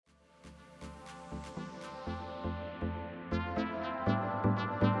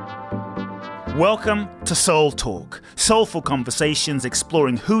Welcome to Soul Talk, soulful conversations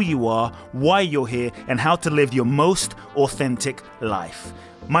exploring who you are, why you're here, and how to live your most authentic life.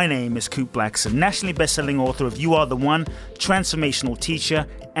 My name is Coop Blackson, nationally best-selling author of You Are the One, transformational teacher,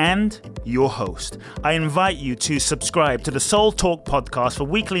 and your host. I invite you to subscribe to the Soul Talk podcast for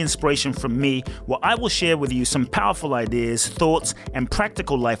weekly inspiration from me, where I will share with you some powerful ideas, thoughts, and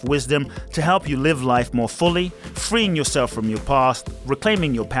practical life wisdom to help you live life more fully, freeing yourself from your past,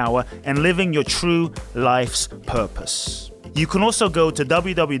 reclaiming your power, and living your true life's purpose. You can also go to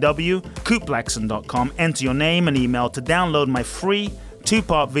www.coopblackson.com, enter your name and email to download my free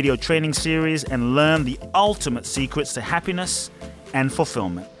 2-part video training series and learn the ultimate secrets to happiness and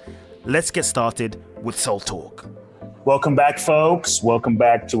fulfillment. Let's get started with Soul Talk. Welcome back, folks. Welcome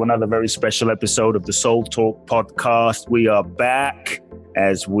back to another very special episode of the Soul Talk podcast. We are back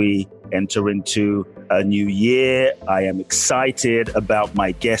as we enter into a new year. I am excited about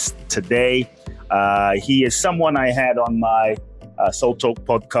my guest today. He is someone I had on my Soul Talk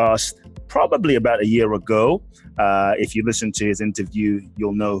podcast probably about a year ago. If you listen to his interview,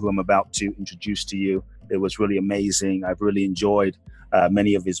 you'll know who I'm about to introduce to you. It was really amazing. I've really enjoyed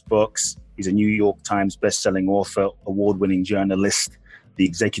many of his books. He's a New York Times bestselling author, award-winning journalist, the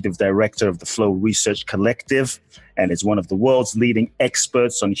executive director of the Flow Research Collective, and is one of the world's leading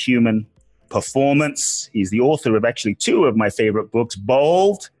experts on human performance. He's the author of actually 2 of my favorite books,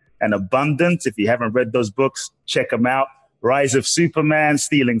 Bold and Abundant. If you haven't read those books, check them out. Rise of Superman,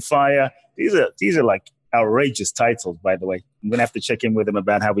 Stealing Fire. These are like outrageous titles, by the way. I'm going to have to check in with him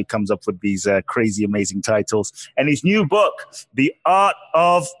about how he comes up with these crazy, amazing titles. And his new book, The Art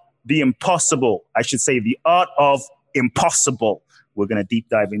of the Impossible. I should say The Art of Impossible. We're going to deep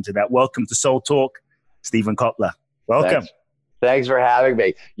dive into that. Welcome to Soul Talk, Steven Kotler. Welcome. Thanks for having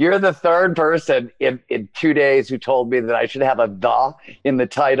me. You're the third person in 2 days who told me that I should have a "the" in the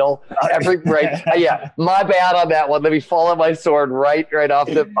title. Yeah, my bad on that one. Let me fall on my sword right off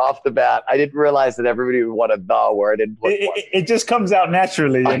the bat. I didn't realize that everybody would want a "the" where I didn't put one. It just comes out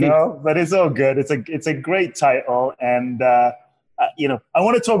naturally, you know. But it's all good. It's a great title, and I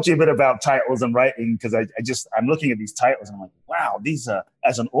want to talk to you a bit about titles and writing because I'm looking at these titles and I'm like, wow, these are,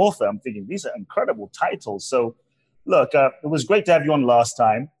 as an author, I'm thinking these are incredible titles. So. Look, it was great to have you on last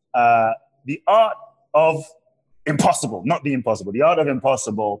time. The Art of Impossible, not the impossible, The Art of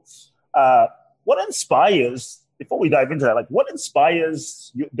Impossible. What inspires, before we dive into that, what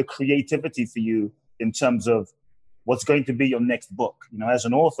inspires the creativity for you in terms of what's going to be your next book? You know, as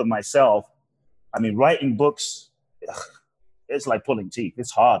an author myself, I mean, writing books, it's like pulling teeth.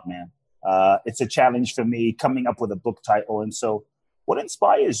 It's hard, man. It's a challenge for me coming up with a book title. And so what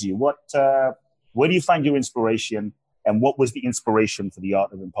inspires you? Where do you find your inspiration, and what was the inspiration for The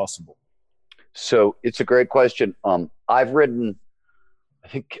Art of Impossible? So it's a great question. I've written, I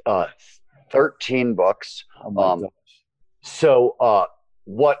think, 13 books. Oh my gosh. So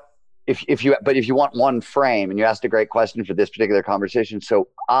if you want one frame, and you asked a great question for this particular conversation. So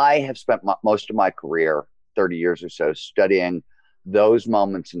I have spent most of my career, 30 years or so, studying those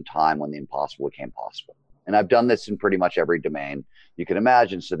moments in time when the impossible became possible. And I've done this in pretty much every domain you can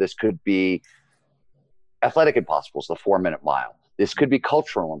imagine. So this could be athletic impossibles, the 4-minute mile. This could be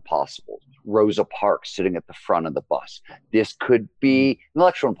cultural impossibles, Rosa Parks sitting at the front of the bus. This could be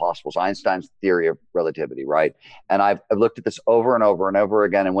intellectual impossibles, Einstein's theory of relativity, right? And I've looked at this over and over and over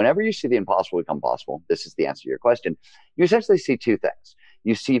again. And whenever you see the impossible become possible, this is the answer to your question, you essentially see 2 things.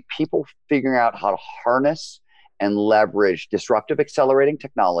 You see people figuring out how to harness and leverage disruptive accelerating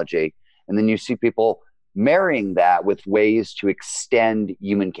technology. And then you see people marrying that with ways to extend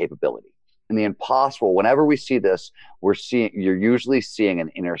human capability. And the impossible, whenever we see this, you're usually seeing an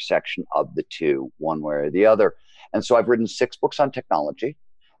intersection of the 2, one way or the other. And so I've written 6 books on technology,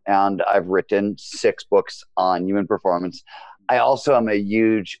 and I've written 6 books on human performance. I also am a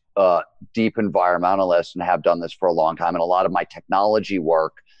huge, deep environmentalist and have done this for a long time. And a lot of my technology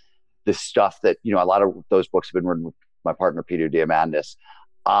work, the stuff that, a lot of those books have been written with my partner, Peter Diamandis.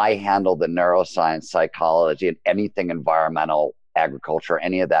 I handle the neuroscience, psychology, and anything environmental, agriculture,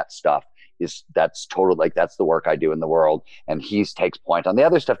 any of that stuff. That's the work I do in the world. And he takes point on the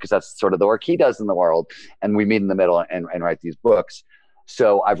other stuff because that's sort of the work he does in the world. And we meet in the middle and write these books.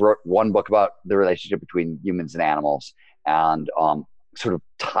 So I've wrote one book about the relationship between humans and animals and sort of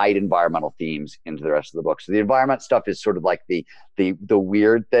tied environmental themes into the rest of the book. So the environment stuff is sort of like the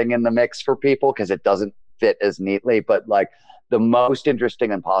weird thing in the mix for people because it doesn't fit as neatly. But the most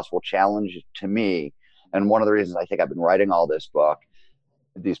interesting and possible challenge to me, and one of the reasons I think I've been writing all these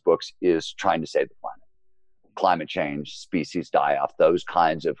books, is trying to save the planet. Climate change, species die-off, those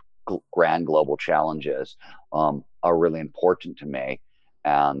kinds of grand global challenges are really important to me.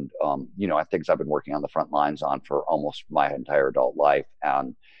 and things I've been working on the front lines on for almost my entire adult life.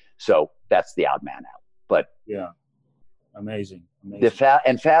 And so that's the Odd Man Out. But yeah, amazing.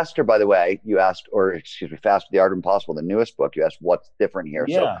 Faster, by the way, you asked, or excuse me, Faster, The Art of Impossible, the newest book, you asked what's different here.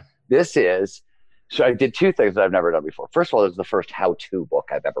 Yeah. So I did two things that I've never done before. First of all, this is the first how-to book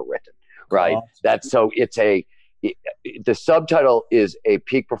I've ever written, right? The subtitle is a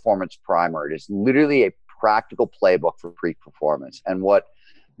peak performance primer. It is literally a practical playbook for peak performance. And what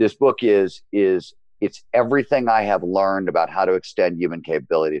this book is it's everything I have learned about how to extend human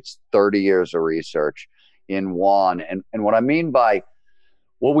capability. It's 30 years of research in one. And what I mean by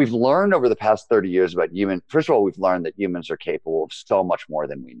what we've learned over the past 30 years about first of all, we've learned that humans are capable of so much more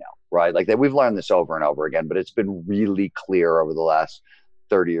than we know, right? Like that we've learned this over and over again, but it's been really clear over the last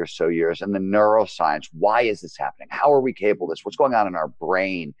 30 or so years. And the neuroscience, why is this happening? How are we capable of this? What's going on in our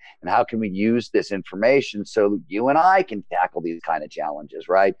brain? And how can we use this information so you and I can tackle these kind of challenges,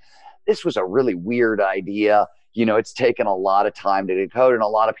 right? This was a really weird idea. It's taken a lot of time to decode, and a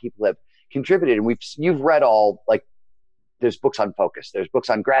lot of people have contributed. And you've read all, like, there's books on focus, there's books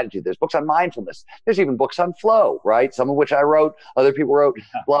on gratitude, there's books on mindfulness, there's even books on flow, right? Some of which I wrote, other people wrote,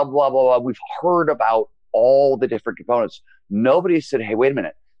 blah, blah, blah, blah. We've heard about all the different components. Nobody said, hey, wait a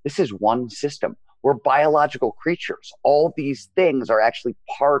minute, this is one system. We're biological creatures. All these things are actually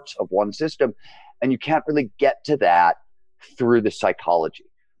parts of one system. And you can't really get to that through the psychology.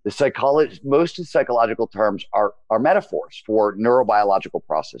 Most of the psychological terms are metaphors for neurobiological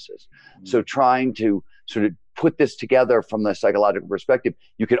processes. Mm-hmm. So trying to sort of put this together from the psychological perspective,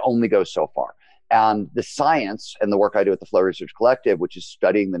 you can only go so far. And the science and the work I do at the Flow Research Collective, which is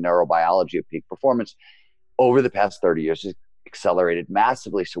studying the neurobiology of peak performance, over the past 30 years has accelerated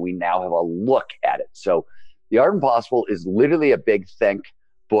massively. So we now have a look at it. So The Art of Impossible is literally a big think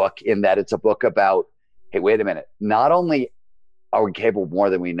book in that it's a book about, hey, wait a minute, not only are we capable of more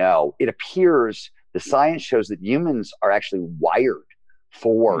than we know, it appears the science shows that humans are actually wired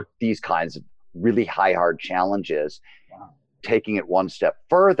for these kinds of really high, hard challenges. Wow. Taking it one step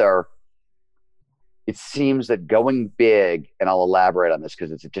further, it seems that going big, and I'll elaborate on this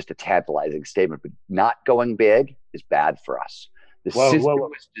because it's just a tantalizing statement, but not going big is bad for us. The system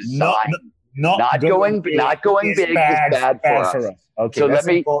was designed. Not going big is bad for us. Okay, so let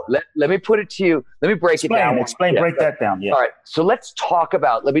me put it to you. Let me break it down. Break that down. Yeah. All right. So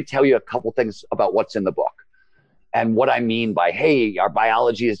let me tell you a couple things about what's in the book and what I mean by, hey, our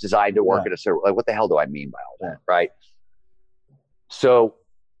biology is designed to work at a certain, like, what the hell do I mean by all that? Right. So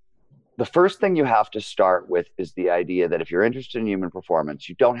the first thing you have to start with is the idea that if you're interested in human performance,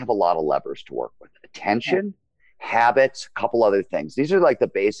 you don't have a lot of levers to work with. Attention, habits, a couple other things. These are like the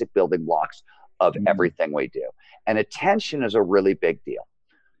basic building blocks of everything we do. And attention is a really big deal.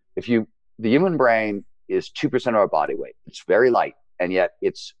 The human brain is 2% of our body weight. It's very light, and yet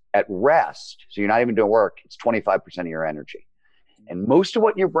it's at rest. So you're not even doing work. It's 25% of your energy. And most of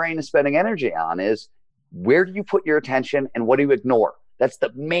what your brain is spending energy on is where do you put your attention and what do you ignore? That's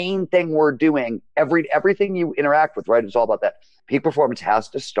the main thing we're doing. Everything you interact with, right? It's all about that. Peak performance has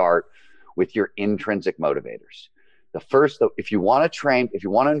to start with your intrinsic motivators. If you want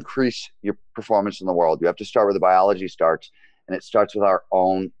to increase your performance in the world, you have to start where the biology starts, and it starts with our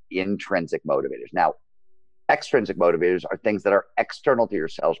own intrinsic motivators. Now, extrinsic motivators are things that are external to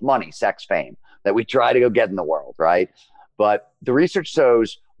yourselves, money, sex, fame, that we try to go get in the world, right? But the research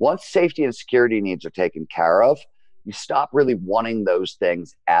shows once safety and security needs are taken care of, you stop really wanting those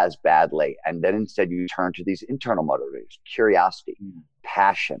things as badly. And then instead you turn to these internal motivators: curiosity,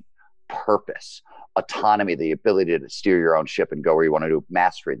 passion, purpose, autonomy, the ability to steer your own ship and go where you want to do,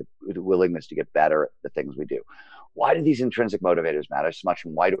 mastery, the willingness to get better at the things we do. Why do these intrinsic motivators matter so much?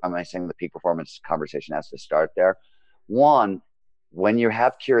 And why am I saying the peak performance conversation has to start there? One, when you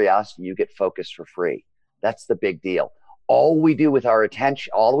have curiosity, you get focused for free. That's the big deal. All we do with our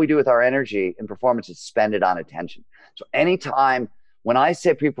attention, all we do with our energy and performance is spend it on attention. So anytime, when I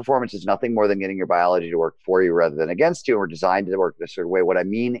say peak performance is nothing more than getting your biology to work for you rather than against you, or designed to work this certain way, what I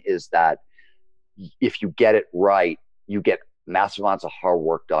mean is that if you get it right, you get massive amounts of hard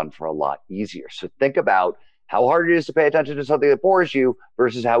work done for a lot easier. So think about how hard it is to pay attention to something that bores you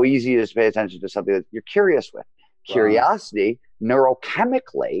versus how easy it is to pay attention to something that you're curious with. Wow. Curiosity,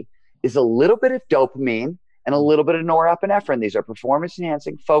 neurochemically, is a little bit of dopamine and a little bit of norepinephrine. These are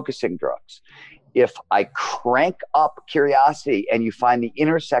performance-enhancing, focusing drugs. If I crank up curiosity and you find the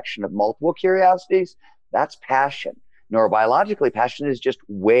intersection of multiple curiosities, that's passion. Neurobiologically, passion is just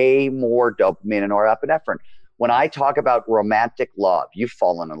way more dopamine and norepinephrine. When I talk about romantic love, you've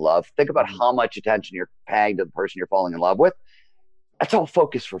fallen in love. Think about how much attention you're paying to the person you're falling in love with. That's all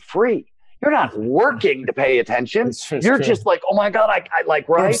focused for free. You're not working to pay attention. You're true. just like, oh my God, I like,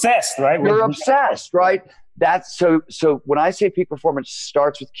 right? You're obsessed, right? You're obsessed, right? That's so when I say peak performance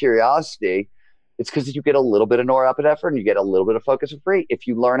starts with curiosity, it's because you get a little bit of norepinephrine and you get a little bit of focus and free. If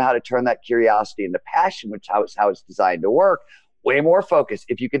you learn how to turn that curiosity into passion, which is how it's designed to work, way more focus.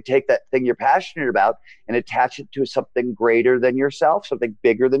 If you can take that thing you're passionate about and attach it to something greater than yourself, something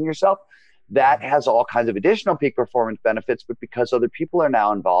bigger than yourself, that has all kinds of additional peak performance benefits. But because other people are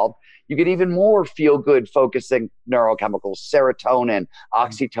now involved, you get even more feel-good focusing neurochemicals, serotonin,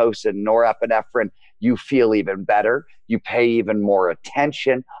 oxytocin, norepinephrine. You feel even better. You pay even more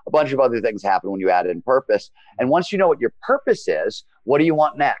attention. A bunch of other things happen when you add in purpose. And once you know what your purpose is, what do you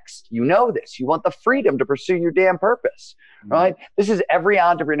want next? You know this. You want the freedom to pursue your damn purpose, right? This is every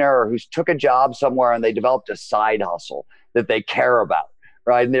entrepreneur who's took a job somewhere and they developed a side hustle that they care about,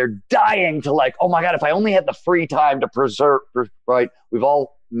 right? And they're dying to like, oh my God, if I only had the free time to preserve, right? We've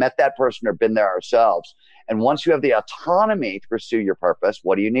all met that person or been there ourselves. And once you have the autonomy to pursue your purpose,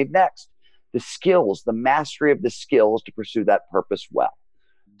 what do you need next? The skills, the mastery of the skills to pursue that purpose well.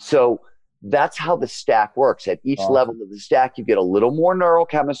 So that's how the stack works. At each level of the stack, you get a little more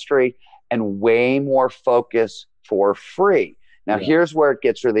neurochemistry and way more focus for free. Now, here's where it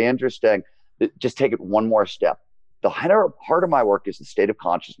gets really interesting. Just take it one more step. The heart of my work is the state of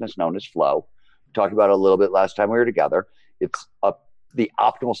consciousness known as flow. We talked about it a little bit last time we were together. It's the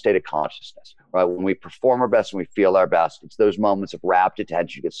optimal state of consciousness, right? When we perform our best and we feel our best, it's those moments of rapt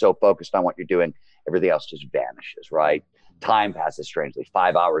attention. You get so focused on what you're doing, everything else just vanishes, right? Time passes strangely.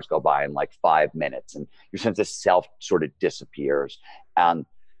 5 hours go by in like 5 minutes, and your sense of self sort of disappears. And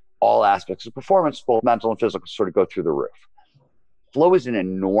all aspects of performance, both mental and physical, sort of go through the roof. Flow is an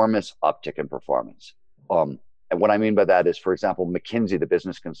enormous uptick in performance. And what I mean by that is, for example, McKinsey, the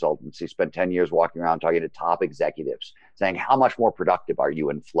business consultancy, spent 10 years walking around talking to top executives, saying, how much more productive are you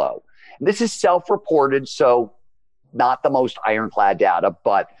in flow? And this is self-reported, so not the most ironclad data,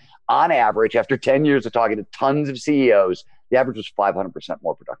 but on average, after 10 years of talking to tons of CEOs, the average was 500%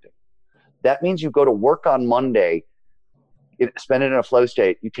 more productive. That means you go to work on Monday, spend it in a flow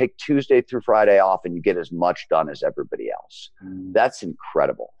state, you take Tuesday through Friday off, and you get as much done as everybody else. That's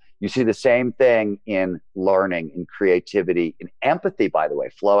incredible. You see the same thing in learning, in creativity, in empathy, by the way.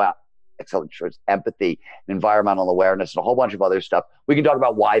 Flow out, excellent choice, empathy, environmental awareness, and a whole bunch of other stuff. We can talk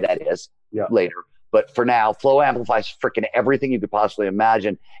about why that is later. But for now, flow amplifies freaking everything you could possibly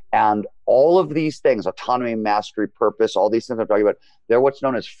imagine. And all of these things, autonomy, mastery, purpose, all these things I'm talking about, they're what's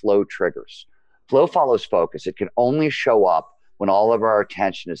known as flow triggers. Flow follows focus. It can only show up when all of our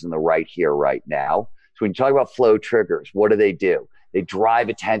attention is in the right here, right now. So when you talk about flow triggers, what do? They drive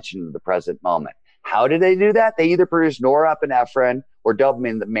attention to the present moment. How do they do that? They either produce norepinephrine or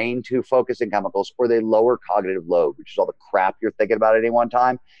dopamine, the main two focusing chemicals, or they lower cognitive load, which is all the crap you're thinking about at any one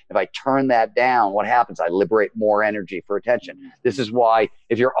time. If I turn that down, what happens? I liberate more energy for attention. This is why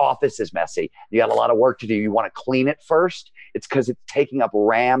if your office is messy, you got a lot of work to do, you want to clean it first. It's because it's taking up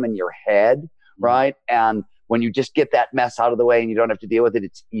RAM in your head, right? And when you just get that mess out of the way and you don't have to deal with it,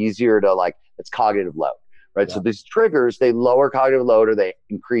 it's easier to it's cognitive load. Right. Yeah. So these triggers, they lower cognitive load or they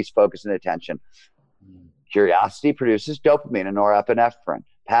increase focus and attention. Curiosity produces dopamine and norepinephrine.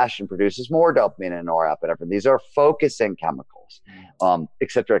 Passion produces more dopamine and norepinephrine. These are focusing chemicals,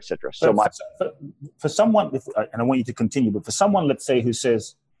 et cetera, et cetera. So for someone, and I want you to continue, but for someone, let's say, who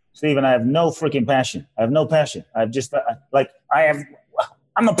says, Stephen, I have no freaking passion. I have no passion. I've just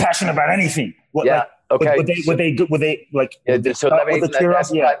I'm not passionate about anything. Okay.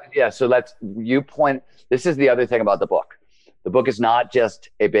 So let's you point. This is the other thing about the book. The book is not just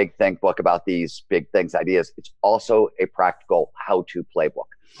a big think book about these big things, ideas. It's also a practical how-to playbook.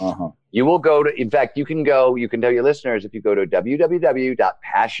 You will go to, in fact, you can tell your listeners, if you go to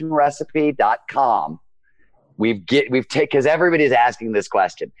www.passionrecipe.com, because everybody's asking this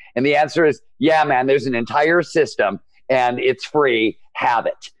question. And the answer is, yeah, man, there's an entire system and it's free. Have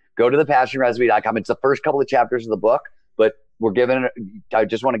it. Go to thepassionrecipe.com. It's the first couple of chapters of the book, but I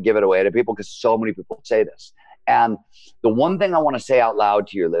just want to give it away to people because so many people say this. And the one thing I want to say out loud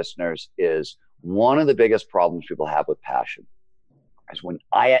to your listeners is one of the biggest problems people have with passion is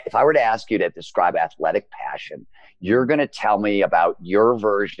if I were to ask you to describe athletic passion, you're going to tell me about your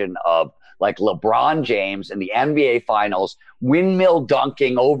version of like LeBron James in the NBA finals, windmill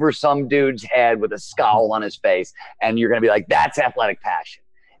dunking over some dude's head with a scowl on his face. And you're going to be like, that's athletic passion.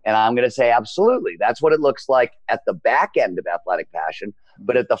 And I'm going to say, absolutely. That's what it looks like at the back end of athletic passion.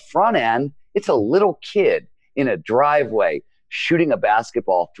 But at the front end, it's a little kid in a driveway shooting a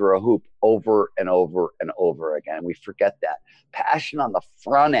basketball through a hoop over and over and over again. We forget that. Passion on the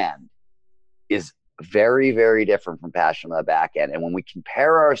front end is very, very different from passion on the back end. And when we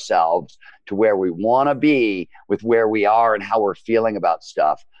compare ourselves to where we want to be with where we are and how we're feeling about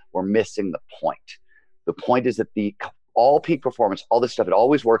stuff, we're missing the point. The point is that all peak performance, all this stuff, it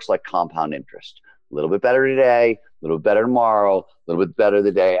always works like compound interest. A little bit better today, a little bit better tomorrow, a little bit better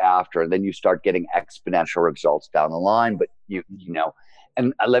the day after, and then you start getting exponential results down the line. But you know,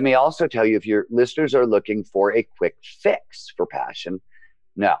 and let me also tell you, if your listeners are looking for a quick fix for passion,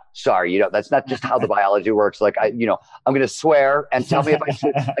 no, sorry, that's not just how the biology works. Like I'm going to swear, and tell me if I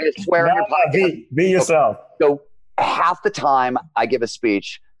should. I'm going to swear on your podcast. Be yourself. So half the time I give a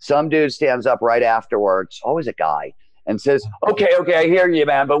speech, some dude stands up right afterwards, always a guy, and says, okay, I hear you,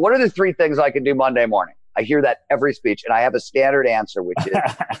 man, but what are the 3 things I can do Monday morning? I hear that every speech, and I have a standard answer, which is,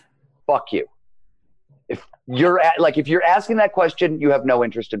 fuck you. If you're asking that question, you have no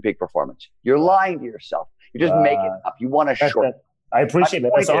interest in peak performance. You're lying to yourself. You're just making it up. You want to short. I appreciate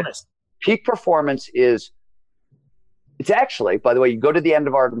that. That's honest. Peak performance it's actually, by the way, you go to the end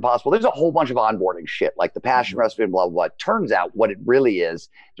of Art Impossible, there's a whole bunch of onboarding shit, like the passion recipe and blah, blah, blah. It turns out what it really is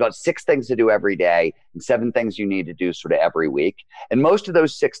about 6 things to do every day and 7 things you need to do sort of every week. And most of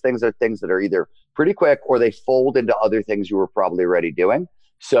those 6 things are things that are either pretty quick or they fold into other things you were probably already doing.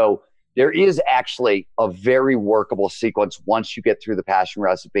 So there is actually a very workable sequence once you get through the passion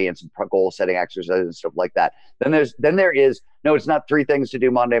recipe and some goal setting exercises and stuff like that. Then there is, no, it's not 3 things to do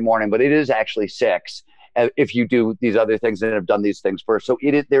Monday morning, but it is actually 6. If you do these other things and have done these things first. So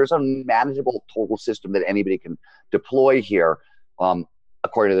there's a manageable total system that anybody can deploy here,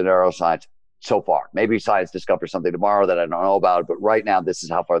 according to the neuroscience so far. Maybe science discovers something tomorrow that I don't know about, but right now this is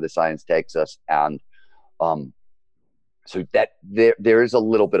how far the science takes us. And so that there is a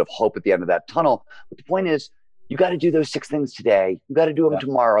little bit of hope at the end of that tunnel. But the point is, you got to do those 6 things today. You got to do them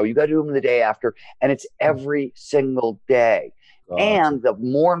tomorrow. You got to do them the day after. And it's every single day. And the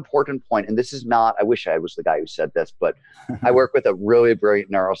more important point, and this is not, I wish I was the guy who said this, but I work with a really brilliant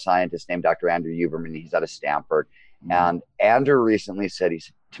neuroscientist named Dr. Andrew Huberman. He's out of Stanford. And Andrew recently said,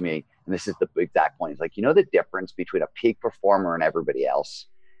 to me, and this is the exact point, he's like, you know the difference between a peak performer and everybody else?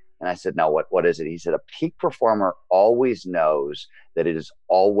 And I said, no, what is it? He said, a peak performer always knows that it is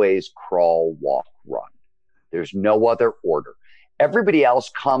always crawl, walk, run. There's no other order. Everybody else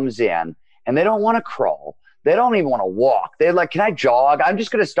comes in and they don't want to crawl. They don't even want to walk. They're like, can I jog? I'm just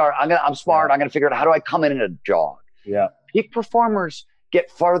going to start. I'm smart. I'm going to figure out how do I come in and jog. Yeah. Peak performers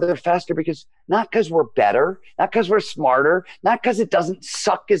get farther faster not because we're better, not because we're smarter, not because it doesn't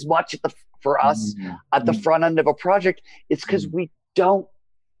suck as much for us at the front end of a project. It's because we don't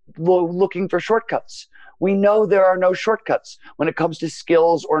looking for shortcuts. We know there are no shortcuts when it comes to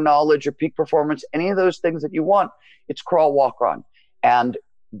skills or knowledge or peak performance, any of those things that you want. It's crawl, walk, run. And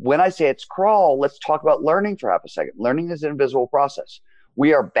when I say it's crawl, let's talk about learning for half a second. Learning is an invisible process.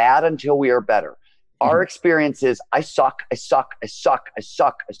 We are bad until we are better. Our experience is I suck.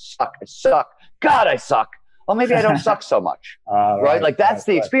 God, I suck. Well, maybe I don't suck so much, right? Like that's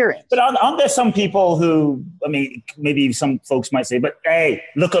the experience. But aren't there some people who, I mean, maybe some folks might say, but hey,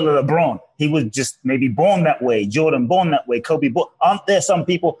 look at LeBron. He was just maybe born that way. Jordan born that way. Kobe born. Aren't there some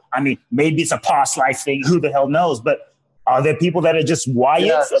people, I mean, maybe it's a past life thing. Who the hell knows? But are there people that are just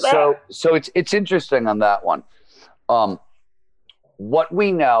wired for that? So it's interesting on that one. What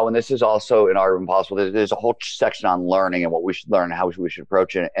we know, and this is also in Art of Impossible, there's a whole section on learning and what we should learn and how we should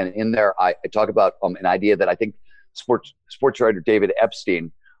approach it. And in there, I talk about an idea that I think sports writer David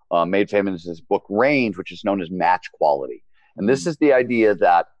Epstein made famous in his book Range, which is known as match quality. And this is the idea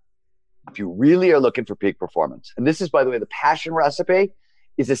that if you really are looking for peak performance, and this is, by the way, the passion recipe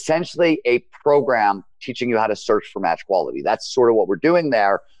is essentially a program teaching you how to search for match quality. That's sort of what we're doing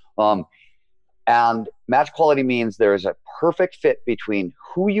there. And match quality means there is a perfect fit between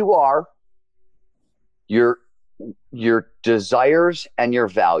who you are, your desires, and your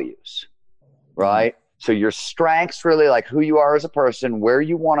values, right? So your strengths, really like who you are as a person, where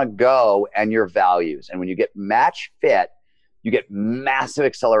you want to go, and your values. And when you get match fit, you get massive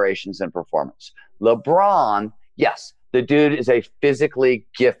accelerations in performance. LeBron, yes, the dude is a physically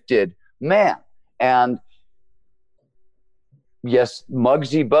gifted man. And yes,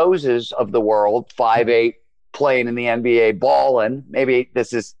 Muggsy Bogues of the world, 5'8", playing in the NBA, balling. Maybe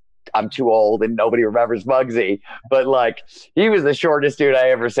I'm too old and nobody remembers Muggsy, but like he was the shortest dude I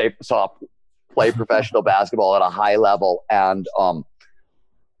ever saw play professional basketball at a high level. And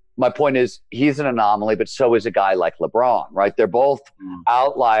my point is, he's an anomaly, but so is a guy like LeBron, right? They're both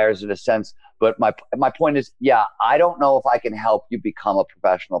outliers in a sense. But my point is, yeah, I don't know if I can help you become a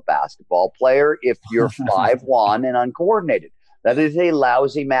professional basketball player if you're 5'1" and uncoordinated. That is a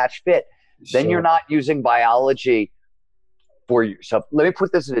lousy match fit. Then you're not using biology for yourself. Let me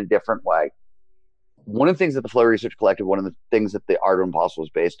put this in a different way. one of the things that the Flow Research Collective, one of the things that the Art of Impossible is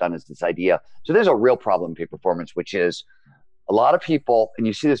based on is this idea. So there's a real problem in peak performance, which is a lot of people, and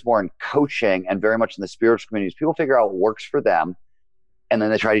you see this more in coaching and very much in the spiritual communities, people figure out what works for them and then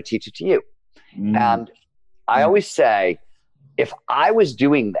they try to teach it to you. And I always say, if I was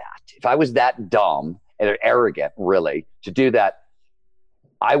doing that, if I was that dumb and arrogant really to do that,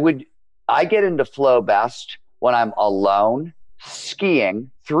 I get into flow best when I'm alone,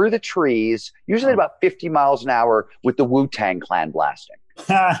 skiing through the trees, usually about 50 miles an hour with the Wu-Tang Clan blasting.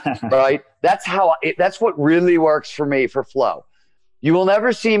 Right? That's what really works for me for flow. You will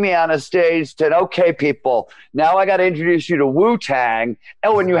never see me on a stage saying, okay, people, now I got to introduce you to Wu-Tang.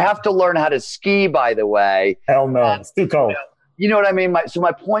 Oh, and you have to learn how to ski, by the way. Hell no, it's too cold. You know what I mean? So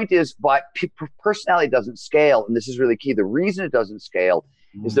my point is, personality doesn't scale, and this is really key. The reason it doesn't scale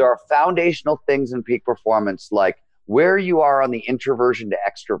is there are foundational things in peak performance, like where you are on the introversion to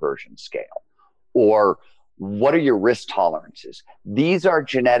extroversion scale, or what are your risk tolerances? These are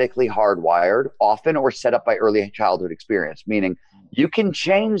genetically hardwired, often, or set up by early childhood experience, meaning you can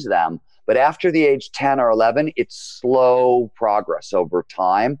change them, but after the age 10 or 11, it's slow progress over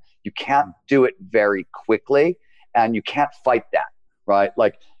time. You can't do it very quickly, and you can't fight that, right?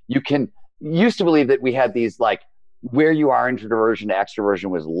 Like you used to believe that we had these like where you are introversion to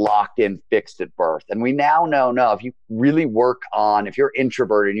extroversion was locked in, fixed at birth. And we now know, no, if you really work on, if you're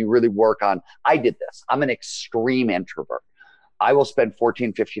introverted and you really work on, I did this, I'm an extreme introvert. I will spend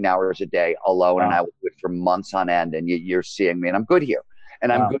 14, 15 hours a day alone, and I will do it for months on end. And you're seeing me, and I'm good here.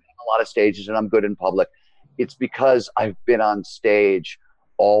 And I'm good on a lot of stages, and I'm good in public. It's because I've been on stage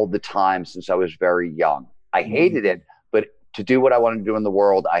all the time since I was very young. I hated it, but to do what I wanted to do in the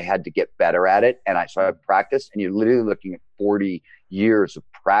world, I had to get better at it. And so I practiced, and you're literally looking at 40 years of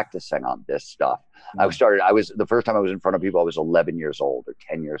practicing on this stuff. The first time I was in front of people, I was 11 years old or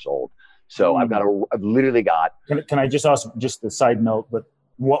 10 years old. So I've literally got. Can I just ask just a side note, but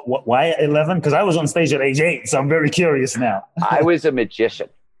why 11? Because I was on stage at age 8, so I'm very curious now. I was a magician.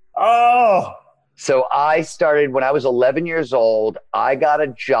 Oh. So I started when I was 11 years old. I got a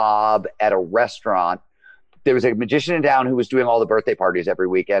job at a restaurant. There was a magician in town who was doing all the birthday parties every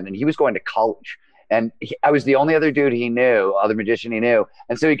weekend, and he was going to college. And I was the only other dude he knew, other magician he knew.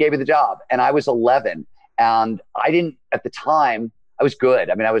 And so he gave me the job. And I was 11. And I didn't, at the time, I was good.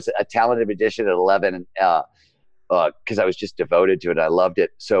 I mean, I was a talented magician at 11 because I was just devoted to it. I loved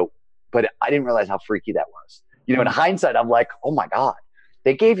it. So, but I didn't realize how freaky that was. You know, in hindsight, I'm like, oh my God,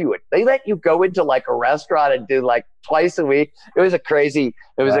 they let you go into like a restaurant and do like twice a week. It was a crazy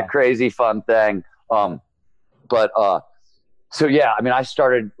fun thing. So yeah, I mean, I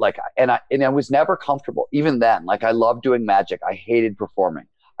started like, and I was never comfortable even then. Like I loved doing magic. I hated performing.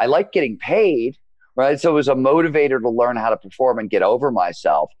 I liked getting paid, right? So it was a motivator to learn how to perform and get over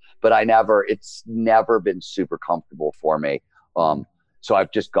myself, but it's never been super comfortable for me. So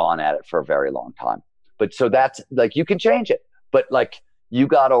I've just gone at it for a very long time, but so that's like, you can change it, but like, you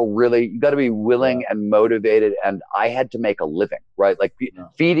got to be willing and motivated. And I had to make a living, right? Like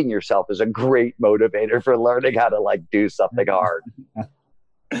feeding yourself is a great motivator for learning how to like do something hard.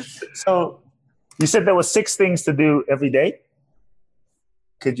 So you said there were 6 things to do every day.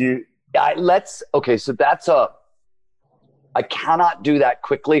 Could you? So that's I cannot do that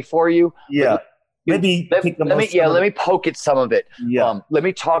quickly for you. Yeah. Let me poke at some of it. Yeah. Let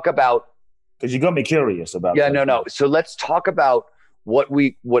me talk about. Because you got me curious about. Yeah, no. So let's talk about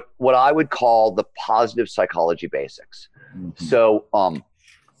what I would call the positive psychology basics. Mm-hmm. So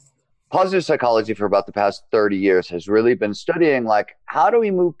positive psychology for about the past 30 years has really been studying like how do we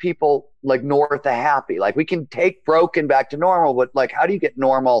move people like north to happy? Like we can take broken back to normal, but like how do you get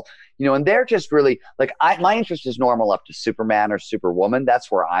normal? You know, and they're just really like my interest is normal up to Superman or Superwoman. That's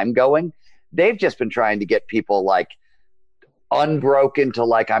where I'm going. They've just been trying to get people like unbroken to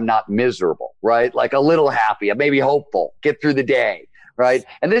like I'm not miserable, right? Like a little happy, maybe hopeful, get through the day. Right.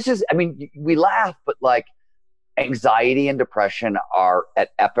 And this is, I mean, we laugh, but like anxiety and depression are at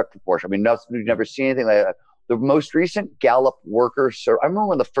epic proportion. I mean, we've never seen anything like that. The most recent Gallup I remember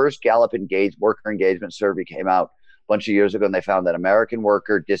when the first Gallup worker engagement survey came out a bunch of years ago, and they found that American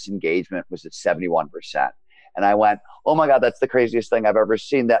worker disengagement was at 71%. And I went, oh my God, that's the craziest thing I've ever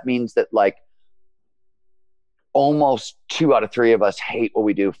seen. That means that like almost 2 out of 3 of us hate what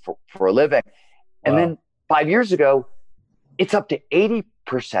we do for a living. And then 5 years ago, it's up to 80%.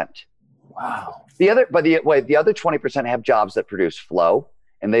 Wow. The other 20% have jobs that produce flow,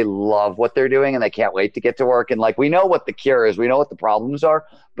 and they love what they're doing and they can't wait to get to work. And like, we know what the cure is, we know what the problems are,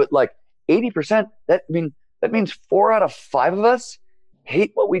 but like 80%, that means 4 out of 5 of us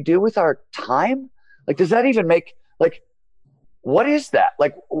hate what we do with our time. Like, does that even make, like, what is that?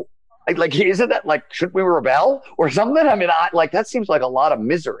 Like, Like, isn't that like, shouldn't we rebel or something? I mean, that seems like a lot of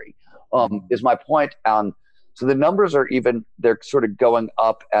misery, is my point. So the numbers they're sort of going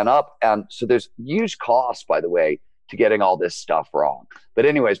up and up. And so there's huge costs, by the way, to getting all this stuff wrong. But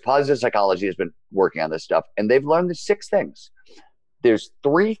anyways, positive psychology has been working on this stuff, and they've learned the 6 things. There's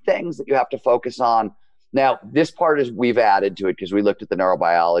 3 things that you have to focus on. Now, this part is we've added to it because we looked at the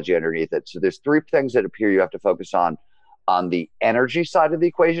neurobiology underneath it. So there's 3 things that appear you have to focus on the energy side of the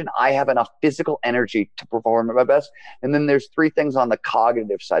equation. I have enough physical energy to perform at my best. And then there's 3 things on the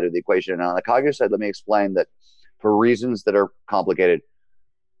cognitive side of the equation. And on the cognitive side, let me explain that for reasons that are complicated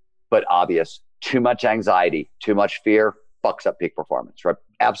but obvious, too much anxiety, too much fear fucks up peak performance, right?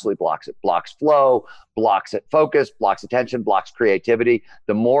 Absolutely blocks it. Blocks flow, blocks it focus, blocks attention, blocks creativity.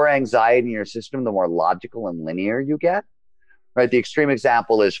 The more anxiety in your system, the more logical and linear you get, right? The extreme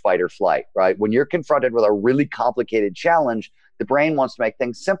example is fight or flight, right? When you're confronted with a really complicated challenge, the brain wants to make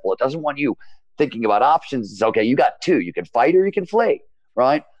things simple. It doesn't want you thinking about options. It's okay, you got 2. You can fight or you can flee,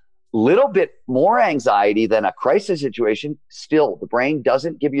 right? Little bit more anxiety than a crisis situation. Still, the brain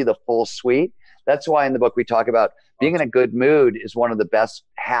doesn't give you the full suite. That's why in the book we talk about being in a good mood is one of the best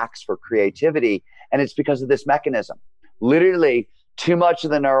hacks for creativity. And it's because of this mechanism. Literally, too much of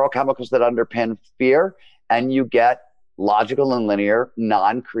the neurochemicals that underpin fear, and you get logical and linear,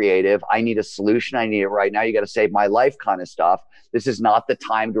 non-creative. I need a solution. I need it right now. You got to save my life kind of stuff. This is not the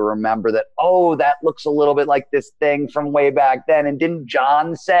time to remember that, oh, that looks a little bit like this thing from way back then. And didn't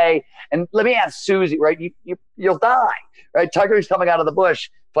John say, and let me ask Susie, right? You'll die, right? Tiger's coming out of the bush,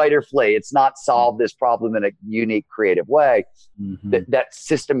 fight or flee. It's not solve this problem in a unique, creative way. That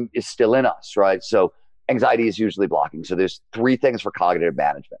system is still in us, right? So anxiety is usually blocking. So there's 3 things for cognitive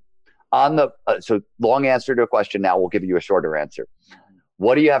management. So long answer to a question. Now we'll give you a shorter answer.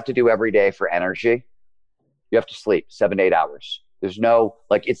 What do you have to do every day for energy? You have to sleep 7 to 8 hours. There's no,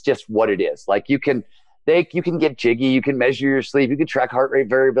 it's just what it is. You can get jiggy. You can measure your sleep. You can track heart rate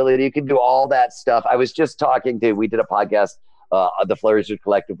variability. You can do all that stuff. I was just we did a podcast, the Flow Research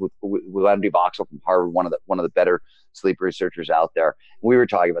Collective with Wendy Voxel from Harvard, one of the better sleep researchers out there. We were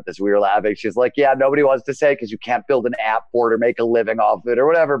talking about this. We were laughing. She's like, yeah, nobody wants to say because you can't build an app for it or make a living off it or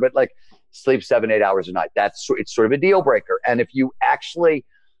whatever. But sleep 7 to 8 hours a night. It's sort of a deal breaker. And if you actually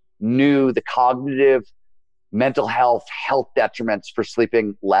knew the cognitive, mental health detriments for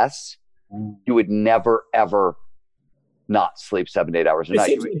sleeping less, you would never, ever not sleep 7 to 8 hours a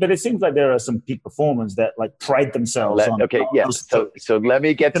night. But it seems like there are some peak performers that pride themselves on. Okay, yes. So let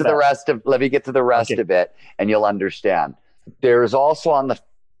me get to the rest of it, and you'll understand. There is also on the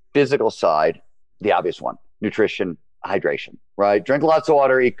physical side, the obvious one: nutrition, hydration. Right? Drink lots of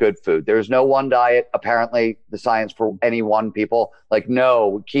water, eat good food. There's no one diet. Apparently, the science for any one people.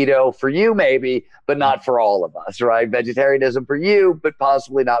 No, keto for you maybe, but not for all of us. Right? Vegetarianism for you, but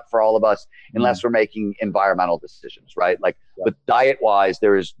possibly not for all of us, unless we're making environmental decisions. Right? But diet-wise,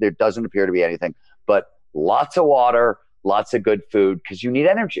 there doesn't appear to be anything. But lots of water, lots of good food, because you need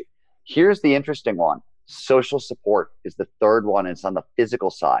energy. Here's the interesting one: social support is the third one. And it's on the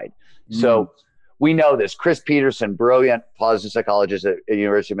physical side. So we know this. Chris Peterson, brilliant positive psychologist at the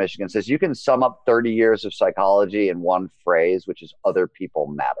University of Michigan, says you can sum up 30 years of psychology in one phrase, which is other people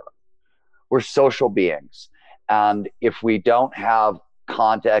matter. We're social beings. And if we don't have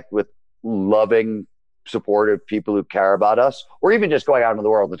contact with loving, supportive people who care about us, or even just going out into the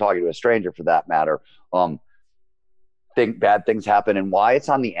world and talking to a stranger for that matter, bad things happen. And why it's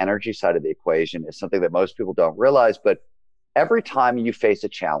on the energy side of the equation is something that most people don't realize. But every time you face a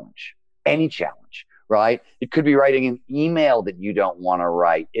challenge, any challenge, right? It could be writing an email that you don't want to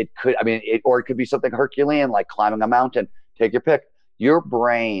write. Or it could be something Herculean like climbing a mountain. Take your pick. Your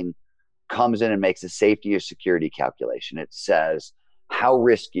brain comes in and makes a safety or security calculation. It says, how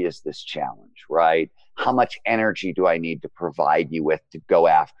risky is this challenge, right? How much energy do I need to provide you with to go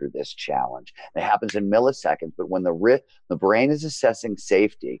after this challenge? And it happens in milliseconds, but when the brain is assessing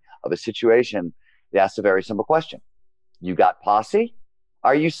safety of a situation, it asks a very simple question. You got posse?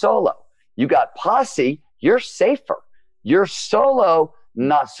 Are you solo? You got posse, you're safer. You're solo,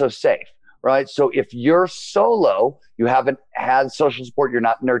 not so safe, right? So if you're solo, you haven't had social support, you're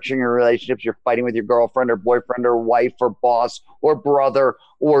not nurturing your relationships, you're fighting with your girlfriend or boyfriend or wife or boss or brother,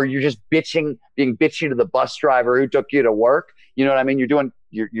 or you're just being bitchy to the bus driver who took you to work. You know what I mean?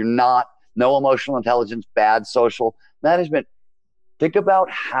 You're not, no emotional intelligence, bad social management. Think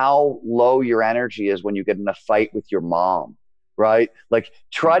about how low your energy is when you get in a fight with your mom. Right?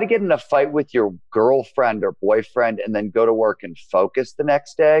 Try to get in a fight with your girlfriend or boyfriend and then go to work and focus the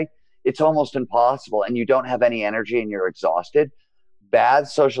next day. It's almost impossible. And you don't have any energy and you're exhausted. Bad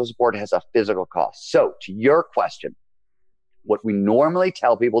social support has a physical cost. So to your question, what we normally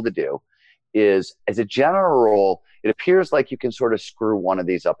tell people to do is, as a general rule, it appears like you can sort of screw one of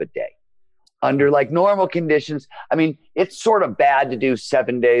these up a day. Under like normal conditions, I mean, it's sort of bad to do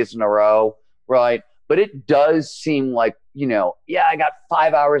 7 days in a row, right? But it does seem like, you know, yeah, I got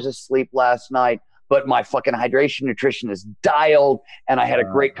 5 hours of sleep last night, but my fucking hydration nutrition is dialed, and I had a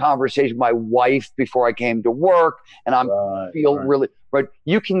great conversation with my wife before I came to work, and I'm feel really right.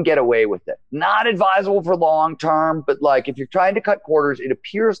 You can get away with it. Not advisable for long term, but like if you're trying to cut quarters, it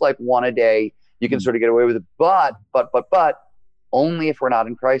appears like one a day, you can sort of get away with it. But only if we're not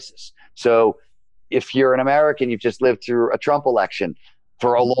in crisis. So if you're an American, you've just lived through a Trump election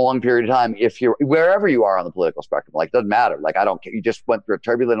for a long period of time, if you're wherever you are on the political spectrum, like, doesn't matter. Like, I don't care. You just went through a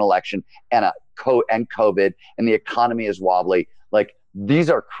turbulent election and COVID, and the economy is wobbly. Like, these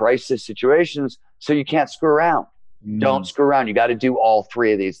are crisis situations, so you can't screw around. Don't screw around. You got to do all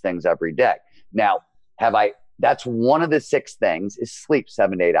three of these things every day. Now, that's one of the 6 things is sleep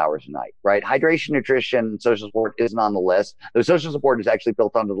 7 to 8 hours a night, right? Hydration, nutrition, social support isn't on the list. The social support is actually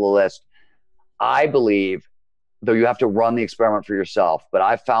built onto the list. I believe, though you have to run the experiment for yourself, but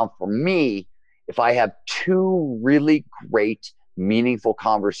I found for me, if I have 2 really great, meaningful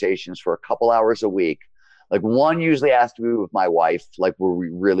conversations for a couple hours a week, like one usually has to be with my wife, like where we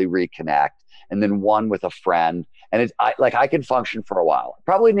really reconnect, and then one with a friend. And I can function for a while. I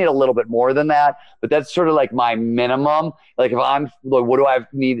probably need a little bit more than that, but that's sort of like my minimum. Like if I'm like, what do I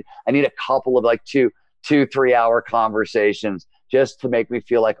need? I need a couple of like 2-3 hour conversations just to make me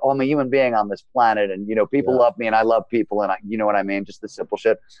feel like, oh, I'm a human being on this planet, and you know, people love me and I love people, and you know what I mean? Just the simple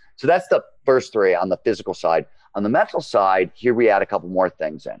shit. So that's the first 3 on the physical side. On the mental side, here we add a couple more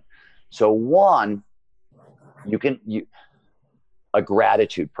things in. So one, a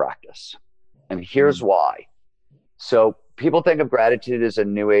gratitude practice. And here's why. So people think of gratitude as a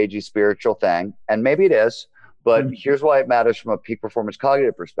new agey spiritual thing, and maybe it is, but here's why it matters from a peak performance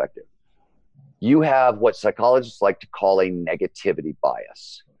cognitive perspective. You have what psychologists like to call a negativity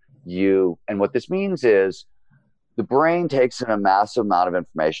bias. And what this means is the brain takes in a massive amount of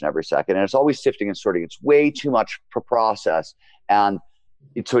information every second, and it's always sifting and sorting. It's way too much to process. And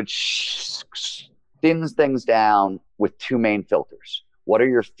it thins things down with 2 main filters. What are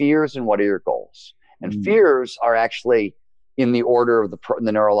your fears and what are your goals? And fears are actually in the order of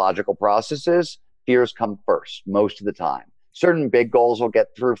the neurological processes. Fears come first most of the time. Certain big goals will get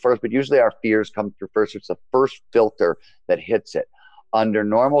through first, but usually our fears come through first. It's the first filter that hits it. Under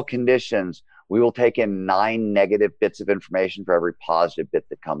normal conditions, we will take in 9 negative bits of information for every positive bit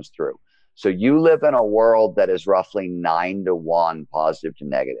that comes through. So you live in a world that is roughly 9-to-1 positive to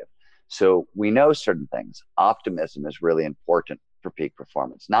negative. So we know certain things. Optimism is really important for peak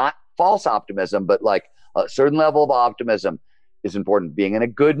performance. Not false optimism, but like a certain level of optimism is important. Being in a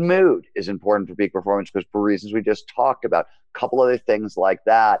good mood is important for peak performance, because for reasons we just talked about. A couple other things like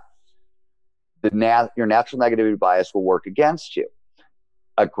that, your natural negativity bias will work against you.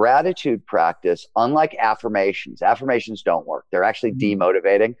 A gratitude practice, unlike affirmations don't work. They're actually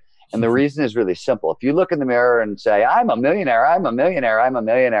demotivating. And the reason is really simple. If you look in the mirror and say, I'm a millionaire, I'm a millionaire, I'm a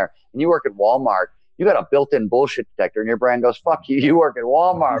millionaire, and you work at Walmart, you got a built-in bullshit detector, and your brain goes, fuck you, you work at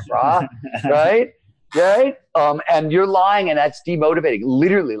Walmart, brah, right? Right? And you're lying, and that's demotivating.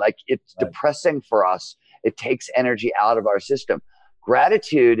 Literally, like, it's depressing for us. It takes energy out of our system.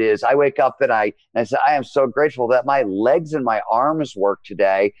 Gratitude is, I wake up and I say, I am so grateful that my legs and my arms work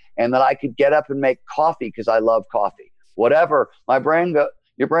today, and that I could get up and make coffee because I love coffee. Whatever.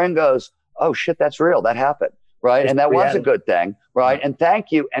 Your brain goes, oh shit, that's real. That happened, right? And that was a good thing, right? And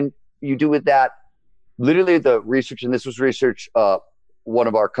thank you. And you do with that, literally the research, and this was research, one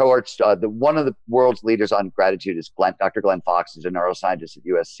of our cohorts, one of the world's leaders on gratitude is Dr. Glenn Fox. He's a neuroscientist at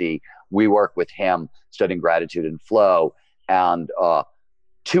USC. We work with him studying gratitude and flow. And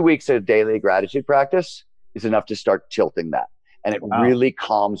 2 weeks of daily gratitude practice is enough to start tilting that. And it really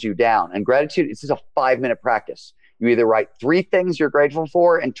calms you down. And gratitude, this is a 5-minute practice. You either write 3 things you're grateful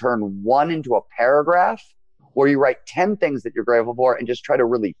for and turn 1 into a paragraph, or you write 10 things that you're grateful for and just try to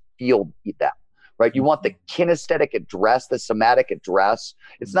really feel that. Right? You want the kinesthetic address, the somatic address.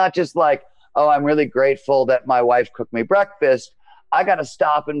 It's not just like, oh, I'm really grateful that my wife cooked me breakfast. I got to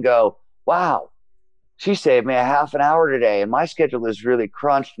stop and go, wow, she saved me a half an hour today, and my schedule is really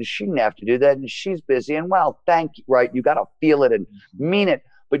crunched, and she didn't have to do that, and she's busy, and well, thank you, right? You got to feel it and mean it.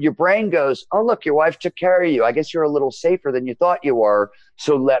 But your brain goes, oh, look, your wife took care of you. I guess you're a little safer than you thought you were.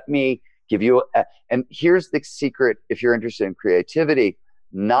 So let me give you, and here's the secret if you're interested in creativity.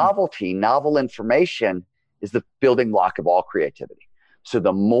 Novelty, novel information is the building block of all creativity. So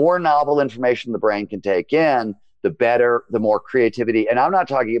the more novel information the brain can take in, the better, the more creativity. And I'm not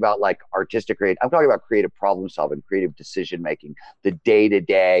talking about like artistic creative. I'm talking about creative problem solving, creative decision making, the day to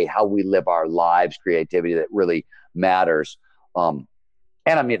day, how we live our lives, creativity that really matters. And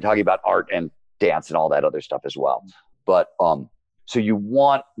I'm talking about art and dance and all that other stuff as well. But so you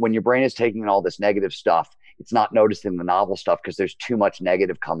want, when your brain is taking in all this negative stuff, it's not noticing the novel stuff because there's too much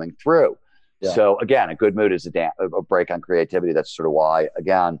negative coming through. Yeah. So again, a good mood is a break on creativity. That's sort of why,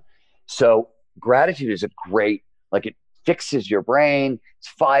 again. So gratitude is a great, like it fixes your brain. It's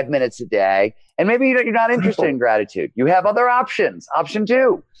 5 minutes a day. And maybe you're not interested in gratitude. You have other options. Option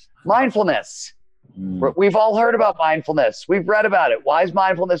 2, mindfulness. We've all heard about mindfulness. We've read about it. Why does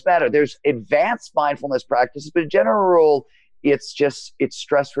mindfulness matter? There's advanced mindfulness practices, but in general rule, it's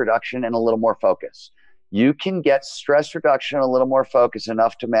stress reduction and a little more focus. You can get stress reduction and a little more focus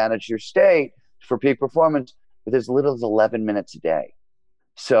enough to manage your state for peak performance with as little as 11 minutes a day.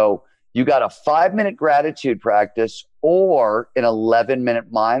 So you got a 5-minute gratitude practice or an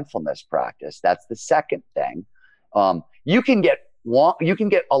 11-minute mindfulness practice. That's the second thing. You can get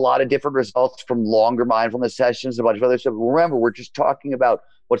a lot of different results from longer mindfulness sessions, a bunch of other stuff. Remember, we're just talking about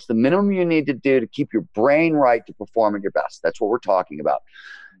what's the minimum you need to do to keep your brain right to perform at your best. That's what we're talking about.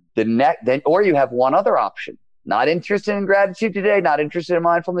 Or you have one other option. Not interested in gratitude today, not interested in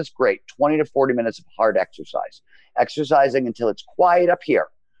mindfulness, great. 20 to 40 minutes of hard exercise. Exercising until it's quiet up here,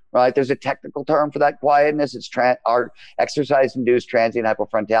 right? There's a technical term for that quietness. It's exercise-induced transient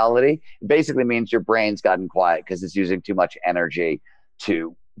hypofrontality. It basically means your brain's gotten quiet because it's using too much energy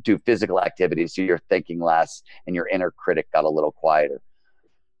to do physical activities. So you're thinking less and your inner critic got a little quieter.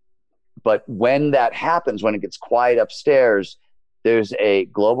 But when that happens, when it gets quiet upstairs, there's a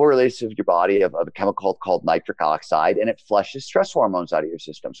global release of your body of a chemical called nitric oxide, and it flushes stress hormones out of your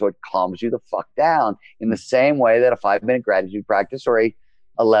system. So it calms you the fuck down in the same way that a 5-minute gratitude practice or a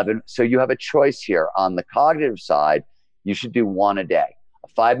 11. So you have a choice here. On the cognitive side, you should do one a day. A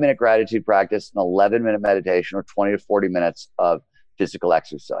 5-minute gratitude practice, an 11-minute meditation, or 20 to 40 minutes of physical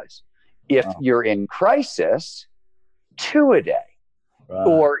exercise. If you're in crisis, 2 a day. Right.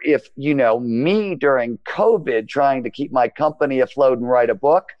 Or if, me during COVID trying to keep my company afloat and write a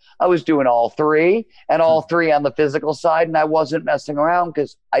book, I was doing all 3 and all 3 on the physical side. And I wasn't messing around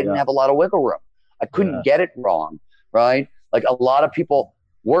because I didn't have a lot of wiggle room. I couldn't get it wrong, right? Like a lot of people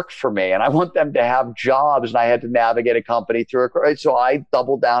work for me and I want them to have jobs and I had to navigate a company through it. Right? So I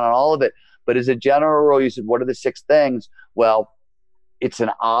doubled down on all of it. But as a general rule, you said, what are the 6 things? Well, it's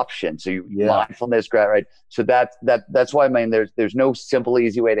an option. So mindfulness, right? So that's why there's no simple,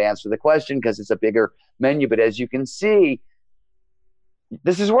 easy way to answer the question because it's a bigger menu. But as you can see,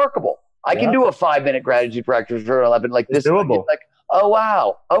 this is workable. I can do a 5-minute gratitude practice for 11. Like this, doable. Like, oh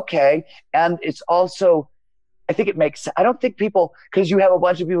wow, okay. And it's also, I don't think people, because you have a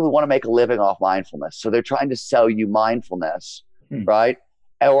bunch of people who want to make a living off mindfulness, so they're trying to sell you mindfulness, right?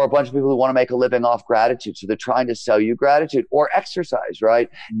 Or a bunch of people who want to make a living off gratitude. So they're trying to sell you gratitude or exercise, right?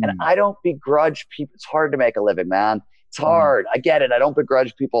 And I don't begrudge people. It's hard to make a living, man. It's hard. I get it. I don't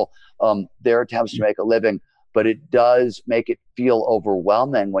begrudge people their attempts to make a living, but it does make it feel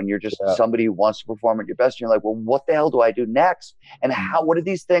overwhelming when you're just somebody who wants to perform at your best. And you're like, well, what the hell do I do next? And what are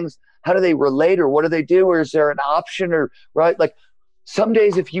these things? How do they relate or what do they do? Or is there an option or, right? Like some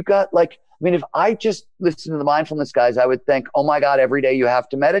days if you got if I just listen to the mindfulness guys, I would think, oh my God, every day you have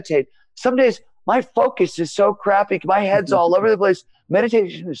to meditate. Some days my focus is so crappy. My head's all over the place.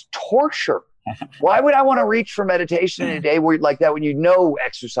 Meditation is torture. Why would I want to reach for meditation in a day like that when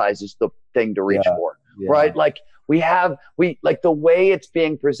exercise is the thing to reach for, right? Like we the way it's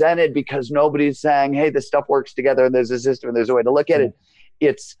being presented because nobody's saying, hey, this stuff works together and there's a system and there's a way to look at it.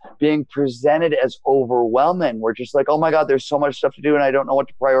 It's being presented as overwhelming. We're just like, oh my God, there's so much stuff to do and I don't know what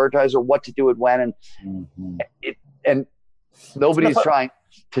to prioritize or what to do and when. And nobody's trying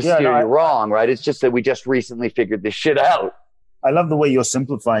to steer you wrong, right? It's just that we just recently figured this shit out. I love the way you're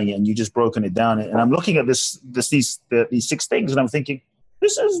simplifying it and you just broken it down. And I'm looking at these 6 things and I'm thinking,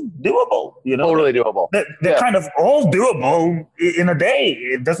 this is doable, Totally doable. They're kind of all doable in a day.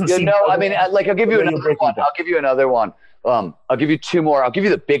 It doesn't seem. I'll give you another one. I'll give you another one. I'll give you 2 more. I'll give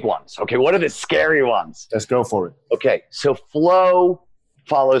you the big ones. Okay. What are the scary ones? Let's go for it. Okay. So flow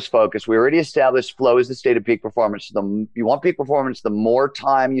follows focus. We already established flow is the state of peak performance. You want peak performance, the more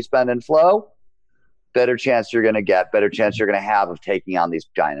time you spend in flow, better chance you're going to get, better chance you're going to have of taking on these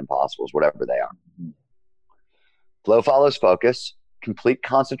giant impossibles, whatever they are. Flow follows focus. Complete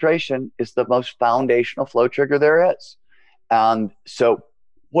concentration is the most foundational flow trigger there is. And so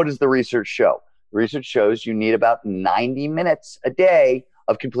what does the research show? The research shows you need about 90 minutes a day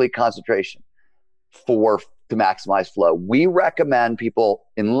of complete concentration to maximize flow. We recommend people,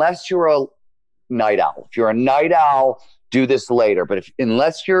 unless you're night owl. If you're a night owl, do this later. But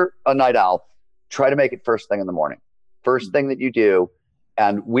unless you're a night owl, try to make it first thing in the morning. First thing that you do.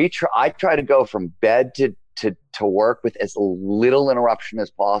 And I try to go from bed to work with as little interruption as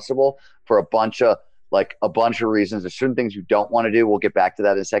possible for a bunch of reasons. There's certain things you don't want to do. We'll get back to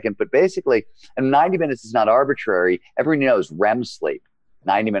that in a second. But basically, and 90 minutes is not arbitrary. Everyone knows REM sleep,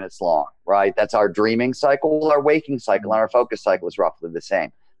 90 minutes long, right? That's our dreaming cycle, our waking cycle, and our focus cycle is roughly the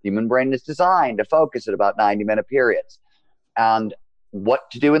same. The human brain is designed to focus at about 90-minute periods. And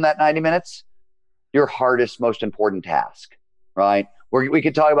what to do in that 90 minutes? Your hardest, most important task, right? We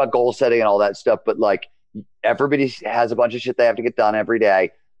could talk about goal setting and all that stuff, but like everybody has a bunch of shit they have to get done every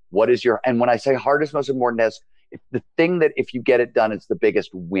day. And when I say hardest, most important task, it's the thing that if you get it done, it's the biggest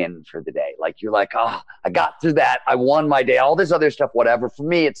win for the day. Like you're like, oh, I got through that. I won my day, all this other stuff, whatever. For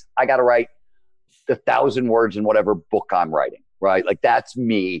me, it's, I got to write 1,000 words in whatever book I'm writing, right? Like that's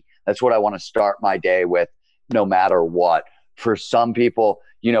me. That's what I want to start my day with no matter what. For some people,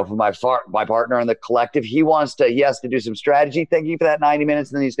 for my partner in the collective, he has to do some strategy thinking for that 90 minutes.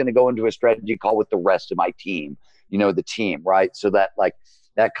 And then he's going to go into a strategy call with the rest of my team, the team, right? So that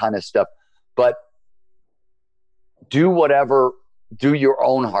that kind of stuff, but do your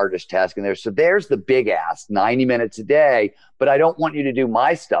own hardest task in there. So there's the big ask, 90 minutes a day, but I don't want you to do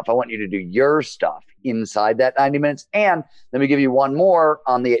my stuff. I want you to do your stuff inside that 90 minutes. And let me give you one more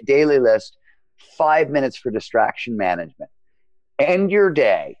on the daily list, 5 minutes for distraction management. End your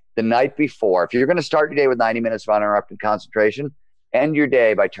day the night before. If you're going to start your day with 90 minutes of uninterrupted concentration, end your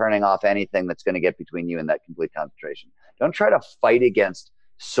day by turning off anything that's going to get between you and that complete concentration. Don't try to fight against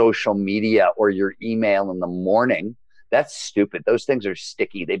social media or your email in the morning. That's stupid. Those things are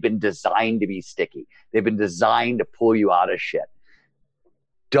sticky. They've been designed to be sticky. They've been designed to pull you out of shit.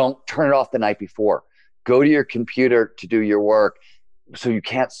 Don't turn it off the night before. Go to your computer to do your work so you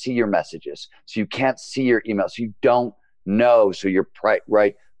can't see your messages, so you can't see your emails, so you don't know, so you're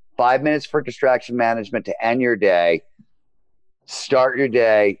right. 5 minutes for distraction management to end your day. Start your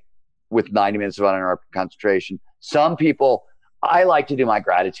day with 90 minutes of uninterrupted concentration. Some people, I like to do my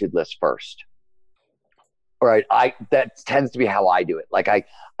gratitude list first. All right. That tends to be how I do it. Like I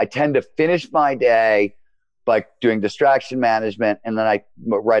tend to finish my day by doing distraction management, and then I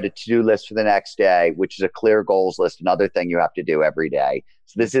write a to-do list for the next day, which is a clear goals list, another thing you have to do every day.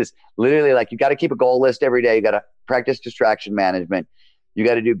 So this is literally like, you got to keep a goal list every day. You got to practice distraction management. You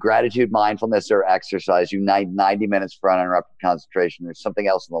got to do gratitude, mindfulness, or exercise. You need 90 minutes for uninterrupted concentration. There's something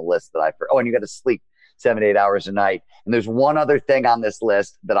else on the list that and you got to sleep 7 to 8 hours a night. And there's one other thing on this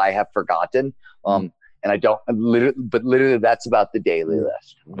list that I have forgotten. And I don't literally that's about the daily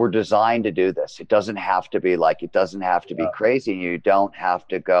list. We're designed to do this. It doesn't have to be crazy. You don't have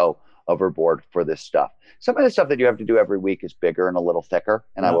to go overboard for this stuff. Some of the stuff that you have to do every week is bigger and a little thicker.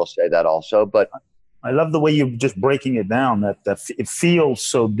 And I will say that also, but I love the way you're just breaking it down, that it feels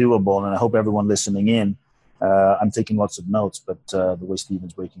so doable. And I hope everyone listening in, I'm taking lots of notes, but the way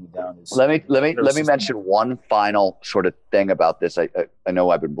Stephen's breaking it down is. Let me mention one final sort of thing about this. I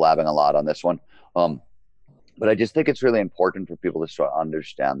know I've been blabbing a lot on this one. But I just think it's really important for people to sort of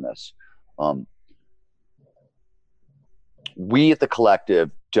understand this. We at the collective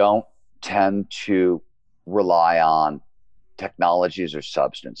don't tend to rely on technologies or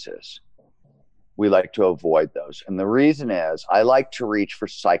substances. We like to avoid those. And the reason is I like to reach for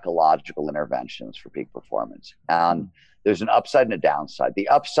psychological interventions for peak performance. And there's an upside and a downside. The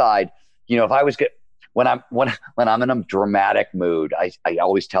upside, if I was when I'm in a dramatic mood, I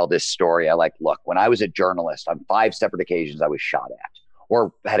always tell this story. I look, when I was a journalist, on 5 separate occasions, I was shot at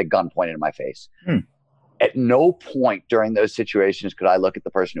or had a gun pointed in my face. At no point during those situations could I look at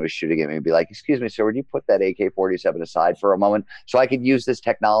the person who was shooting at me and be like, excuse me, sir, would you put that AK-47 aside for a moment so I could use this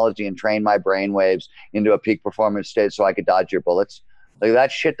technology and train my brain waves into a peak performance state so I could dodge your bullets? Like,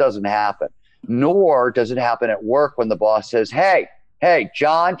 that shit doesn't happen. Nor does it happen at work when the boss says, hey,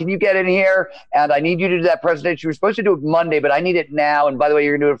 John, can you get in here? And I need you to do that presentation. You were supposed to do it Monday, but I need it now. And by the way,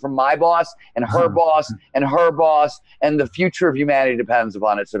 you're going to do it from my boss and her boss and her boss. And the future of humanity depends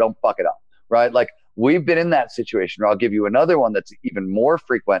upon it. So don't fuck it up, right? Like, we've been in that situation. Or I'll give you another one that's even more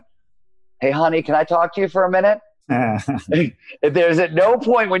frequent. Hey, honey, can I talk to you for a minute? If there's at no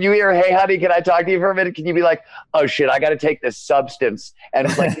point when you hear, hey, honey, can I talk to you for a minute? Can you be like, oh, shit, I got to take this substance. And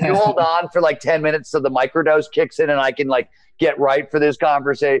it's like, you hold on for like 10 minutes so the microdose kicks in and I can get right for this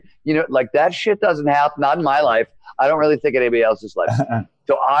conversation. That shit doesn't happen. Not in my life. I don't really think in anybody else's life.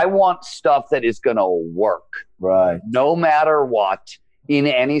 So I want stuff that is going to work. Right. No matter what, in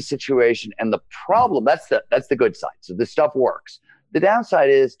any situation. And the problem, that's the good side. So this stuff works. The downside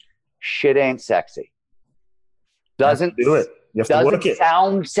is shit ain't sexy. Doesn't do it. You have to work Doesn't it.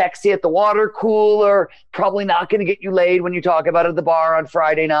 sound sexy at the water cooler. Probably not going to get you laid when you talk about it at the bar on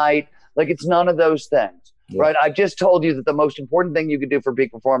Friday night. Like, it's none of those things, right? I've just told you that the most important thing you could do for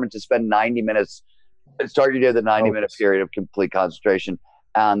peak performance is spend 90 minutes, start your day with a 90-minute period of complete concentration.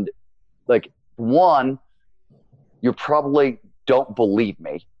 And like, one, you probably don't believe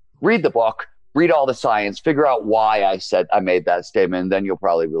me. Read the book, read all the science, figure out why I made that statement, and then you'll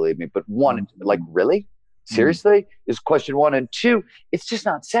probably believe me. But one, like, really? Seriously? Is question one. And two, it's just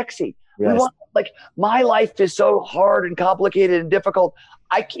not sexy. Yes. We want, like, my life is so hard and complicated and difficult.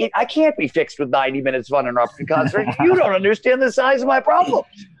 I can't be fixed with 90 minutes of uninterrupted concentration. You don't understand the size of my problem.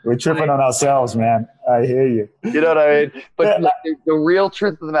 We're tripping on ourselves, man. I hear you. You know what I mean? But like, the real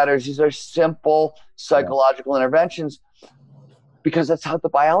truth of the matter is these are simple psychological interventions, because that's how the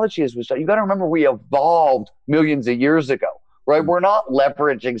biology is. You got to remember, we evolved millions of years ago, right? We're not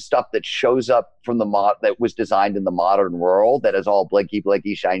leveraging stuff that shows up from that was designed in the modern world that is all blinky,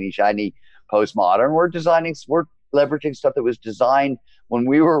 shiny, postmodern. We're leveraging stuff that was designed when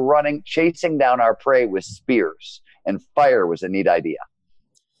we were chasing down our prey with spears, and fire was a neat idea.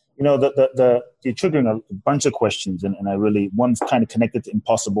 You know, you're triggering a bunch of questions, and one's kind of connected to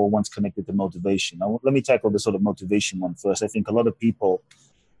impossible, one's connected to motivation. Now, let me tackle the sort of motivation one first. I think a lot of people,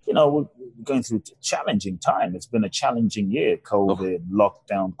 you know, we're going through a challenging time. It's been a challenging year, COVID,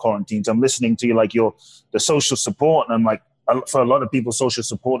 lockdown, quarantines. I'm listening to you, like, the social support, and I'm like, for a lot of people, social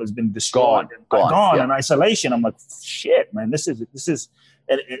support has been destroyed, gone in isolation. I'm like, shit, man, this is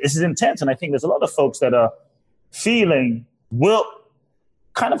intense. And I think there's a lot of folks that are feeling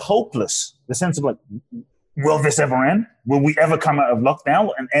kind of hopeless, the sense of like, will this ever end? Will we ever come out of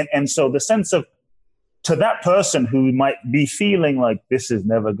lockdown? And so the sense of, to that person who might be feeling like this is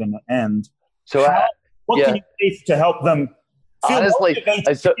never going to end. So what can you do to help them feel honestly?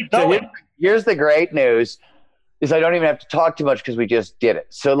 So here's the great news. Is I don't even have to talk too much because we just did it.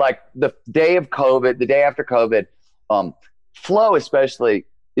 So like the day after COVID, flow especially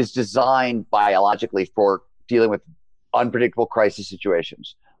is designed biologically for dealing with unpredictable crisis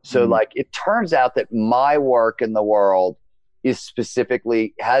situations. So like, it turns out that my work in the world has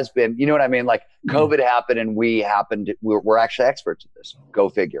been, you know what I mean? Like, COVID happened and we're actually experts at this. Go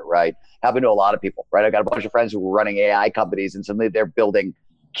figure, right? Happened to a lot of people, right? I got a bunch of friends who were running AI companies, and suddenly they're building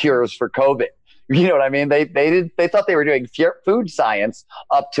cures for COVID. You know what I mean? They thought they were doing food science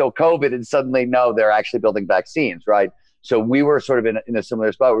up till COVID, and suddenly, no, they're actually building vaccines, right? So we were sort of in a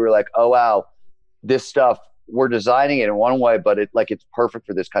similar spot. We were like, oh, wow, this stuff, we're designing it in one way, but it's perfect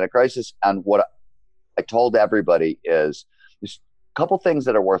for this kind of crisis. And what I told everybody is there's a couple things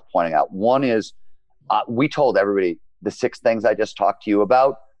that are worth pointing out. One is we told everybody the 6 things I just talked to you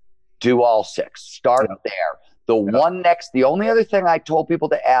about, do all 6. Start there. The only other thing I told people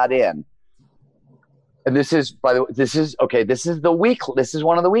to add in, and this is, by the way, this is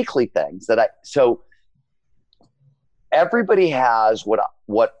one of the weekly things so everybody has what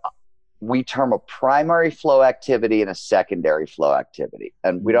we term a primary flow activity and a secondary flow activity.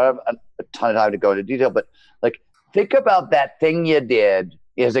 And we don't have a ton of time to go into detail, but like, think about that thing you did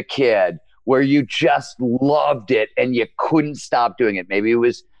as a kid where you just loved it and you couldn't stop doing it. Maybe it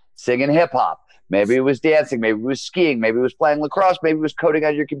was singing hip hop. Maybe it was dancing. Maybe it was skiing. Maybe it was playing lacrosse. Maybe it was coding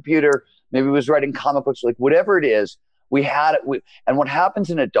on your computer. Maybe it was writing comic books. Like, whatever it is, we had it. And what happens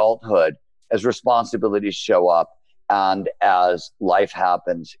in adulthood as responsibilities show up and as life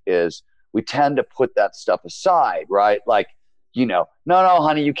happens is we tend to put that stuff aside, right? Like, no,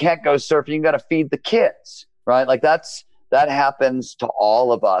 honey, you can't go surfing. You got to feed the kids, right? Like, that happens to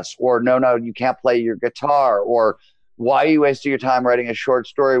all of us. Or no, you can't play your guitar. Or why are you wasting your time writing a short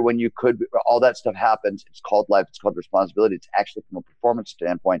story when you could? All that stuff happens. It's called life. It's called responsibility. It's actually, from a performance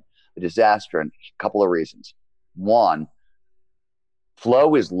standpoint, a disaster. And a couple of reasons. One,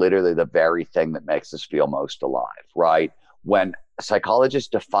 flow is literally the very thing that makes us feel most alive, right? When psychologists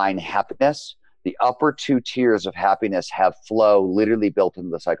define happiness, the upper 2 tiers of happiness have flow literally built into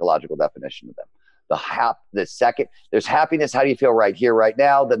the psychological definition of them. The second, there's happiness. How do you feel right here, right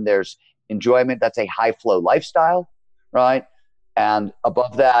now? Then there's enjoyment. That's a high flow lifestyle, right? And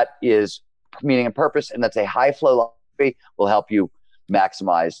above that is meaning and purpose. And that's a high flow life will help you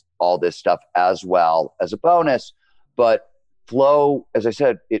maximize all this stuff as well as a bonus. But flow, as I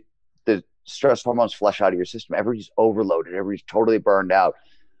said, the stress hormones flush out of your system. Everybody's overloaded. Everybody's totally burned out.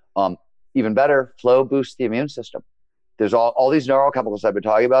 Even better, flow boosts the immune system. There's all these neurochemicals I've been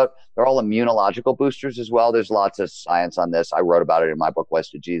talking about. They're all immunological boosters as well. There's lots of science on this. I wrote about it in my book,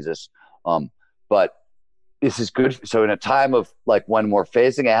 West of Jesus. But this is good. So in a time of like when we're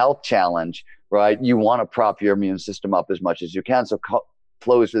facing a health challenge, right, you want to prop your immune system up as much as you can. So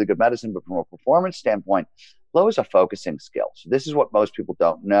flow is really good medicine, but from a performance standpoint, Flow is a focusing skill. So this is what most people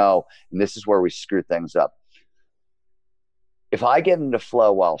don't know, and this is where we screw things up. If I get into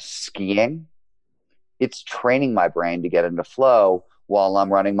flow while skiing, it's training my brain to get into flow while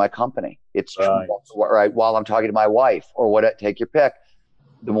I'm running my company. It's right while I'm talking to my wife or take your pick.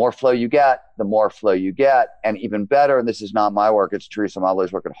 The more flow you get, and even better, and this is not my work, it's Teresa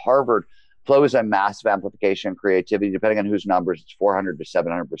Mahler's work at Harvard, flow is a massive amplification of creativity. Depending on whose numbers, it's 400 to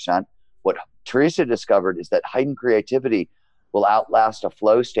 700%. What Teresa discovered is that heightened creativity will outlast a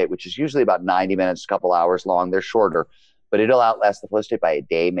flow state, which is usually about 90 minutes, a couple hours long. They're shorter, but it'll outlast the flow state by a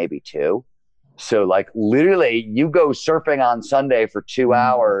day, maybe 2. So like literally you go surfing on Sunday for 2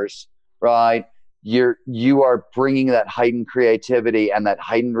 hours, right? You are bringing that heightened creativity and that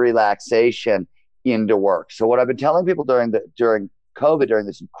heightened relaxation into work. So what I've been telling people during COVID, during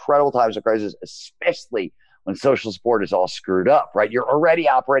this incredible times of crisis, especially when social support is all screwed up, right? You're already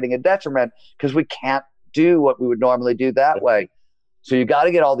operating at detriment because we can't do what we would normally do that way. So you got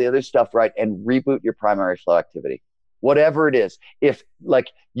to get all the other stuff right and reboot your primary flow activity, whatever it is. If like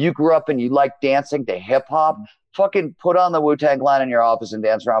you grew up and you like dancing to hip hop, fucking put on the Wu-Tang Clan in your office and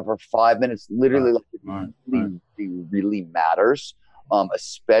dance around for 5 minutes. Literally, really matters,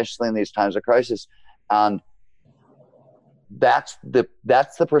 especially in these times of crisis. And that's the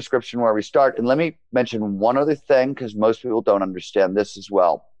prescription where we start. And let me mention one other thing, because most people don't understand this as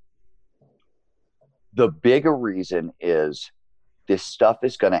well. The bigger reason is this stuff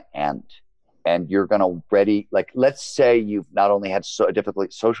is going to end, and you're going to like, let's say you've not only had a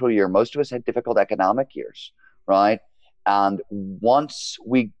difficult social year, most of us had difficult economic years, right? And once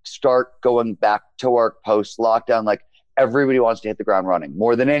we start going back to work post lockdown, like, everybody wants to hit the ground running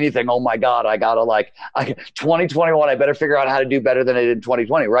more than anything. Oh my God, I gotta 2021, I better figure out how to do better than I did in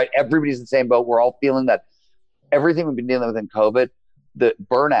 2020, right? Everybody's in the same boat. We're all feeling that. Everything we've been dealing with in COVID, the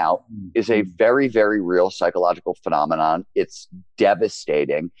burnout is a very, very real psychological phenomenon. It's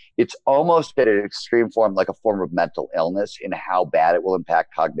devastating. It's almost at an extreme form, like a form of mental illness, in how bad it will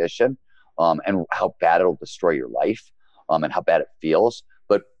impact cognition, and how bad it'll destroy your life, and how bad it feels.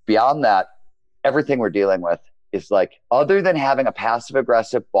 But beyond that, everything we're dealing with is like, other than having a passive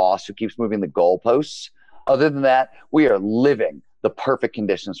aggressive boss who keeps moving the goalposts, other than that, we are living the perfect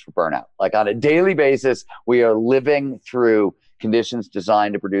conditions for burnout. Like on a daily basis, we are living through conditions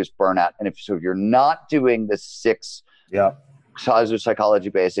designed to produce burnout. And if you're not doing the 6 positive psychology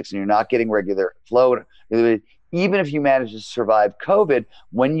basics and you're not getting regular flow, even if you manage to survive COVID,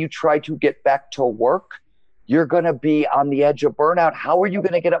 when you try to get back to work, you're going to be on the edge of burnout. How are you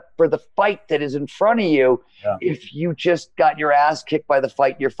going to get up for the fight that is in front of you if you just got your ass kicked by the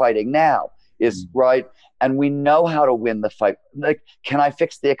fight you're fighting now? Right? And we know how to win the fight. Like, can I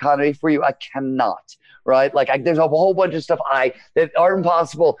fix the economy for you? I cannot, right? Like, there's a whole bunch of stuff that are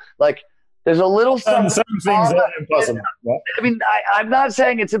impossible. Like, there's a little some things are impossible. I mean, I'm not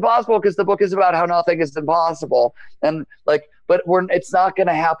saying it's impossible, because the book is about how nothing is impossible, and like, but it's not going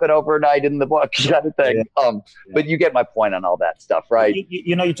to happen overnight in the book, kind of thing. But you get my point on all that stuff, right?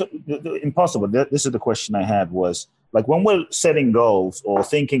 You took the impossible. This is the question I had was, like, when we're setting goals or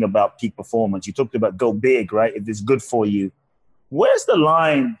thinking about peak performance, you talked about go big, right? If it's good for you. Where's the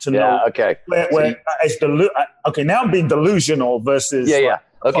line to know? Okay. Where it's okay, now I'm being delusional versus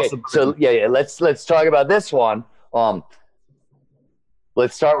Okay, so let's talk about this one.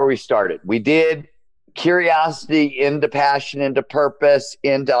 Let's start where we started. We did curiosity into passion, into purpose,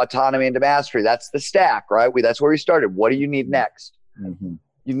 into autonomy, into mastery. That's the stack, right? That's where we started. What do you need next? Mm-hmm.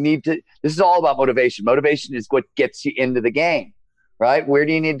 You need to. This is all about motivation. Motivation is what gets you into the game, right? Where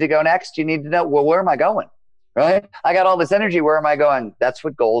do you need to go next? You need to know, well, where am I going? Right? I got all this energy. Where am I going? That's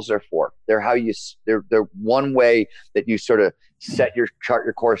what goals are for. They're they're one way that you sort of chart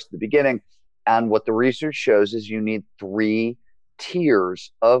your course at the beginning. And what the research shows is you need 3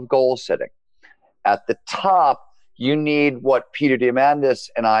 tiers of goal setting. At the top, you need what Peter Diamandis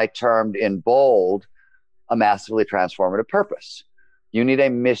and I termed in bold a massively transformative purpose. You need a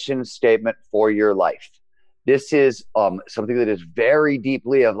mission statement for your life. This is something that is very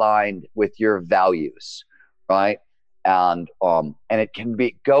deeply aligned with your values. Right. And it can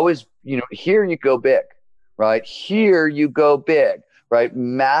here you go big, right? Here you go big, right?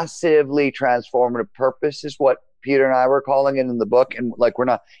 Massively transformative purpose is what Peter and I were calling it in the book. And like, we're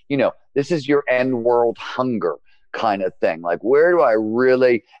not, this is your end world hunger kind of thing. Like, where do I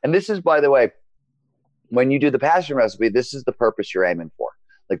really, and this is, by the way, when you do the passion recipe, this is the purpose you're aiming for.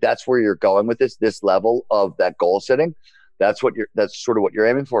 Like, that's where you're going with this level of that goal setting. That's sort of what you're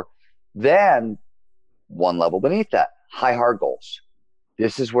aiming for. Then, one level beneath that, high hard goals.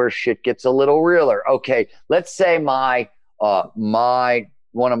 This is where shit gets a little realer. Okay, let's say my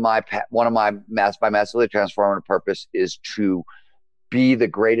my massively transformative purpose is to be the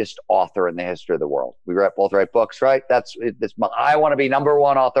greatest author in the history of the world. We both write books, right? I want to be number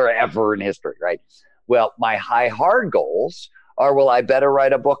one author ever in history, right? Well, my high hard goals are, well, I better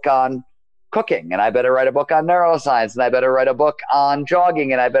write a book on cooking, and I better write a book on neuroscience, and I better write a book on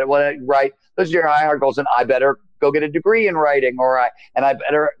jogging, and I better write, those are your high hard goals, and I better go get a degree in writing, and I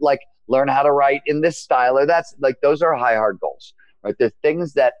better like learn how to write in this style, or that's like, those are high hard goals, right? They're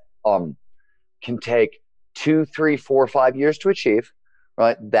things that can take 2, 3, 4, 5 years to achieve,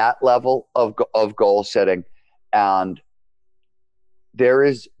 right? That level of goal setting. And there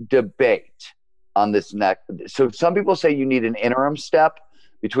is debate on this next. So some people say you need an interim step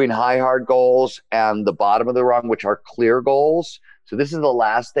between high hard goals and the bottom of the rung, which are clear goals. So this is the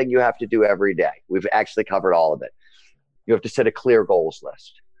last thing you have to do every day. We've actually covered all of it. You have to set a clear goals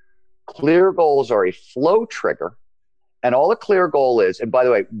list. Clear goals are a flow trigger. And all a clear goal is, and by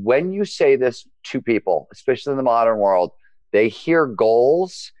the way, when you say this to people, especially in the modern world, they hear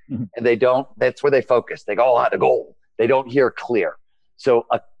goals and that's where they focus. They go, the goal. They don't hear clear. So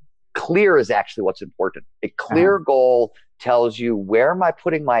a clear is actually what's important. A clear goal tells you, where am I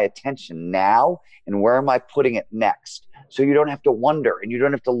putting my attention now and where am I putting it next? So you don't have to wonder and you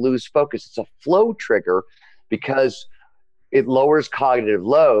don't have to lose focus. It's a flow trigger because it lowers cognitive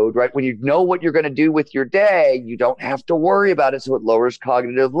load, right? When you know what you're going to do with your day, you don't have to worry about it. So it lowers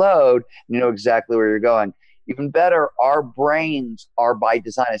cognitive load and you know exactly where you're going. Even better, our brains are by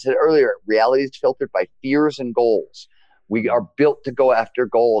design. I said earlier, reality is filtered by fears and goals. We are built to go after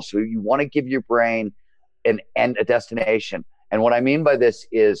goals. So you want to give your brain an end, a destination. And what I mean by this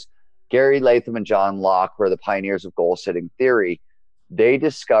is Gary Latham and John Locke were the pioneers of goal setting theory. They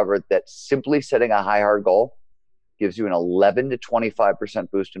discovered that simply setting a high hard goal gives you an 11 to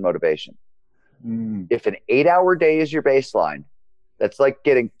 25% boost in motivation. If an 8-hour day is your baseline, that's like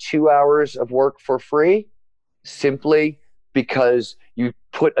getting 2 hours of work for free, simply because you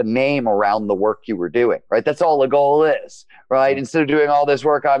put a name around the work you were doing, right? That's all a goal is, right? Instead of doing all this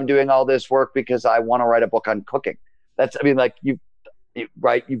work, I'm doing all this work because I want to write a book on cooking.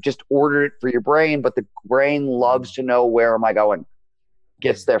 You've just ordered it for your brain, but the brain loves to know, where am I going?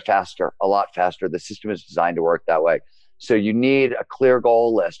 Gets there faster, a lot faster. The system is designed to work that way. So you need a clear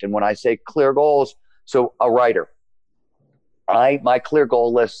goal list. And when I say clear goals, so a writer, my clear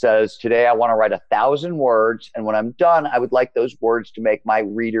goal list says, today I want to write 1,000 words. And when I'm done, I would like those words to make my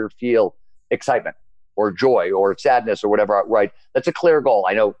reader feel excitement or joy or sadness or whatever I write. That's a clear goal.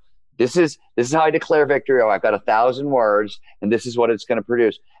 I know this is how I declare victory. Oh, I've got 1,000 words and this is what it's going to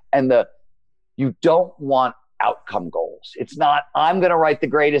produce. And you don't want outcome goals. It's not, I'm going to write the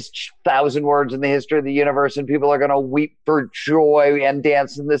greatest 1,000 words in the history of the universe and people are going to weep for joy and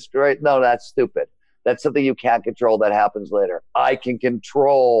dance in this. Right? No, that's stupid. That's something you can't control. That happens later. I can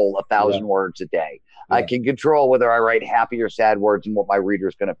control 1,000 words a day. Yeah. I can control whether I write happy or sad words and what my reader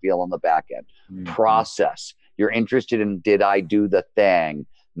is going to feel on the back end. Process. You're interested in, did I do the thing,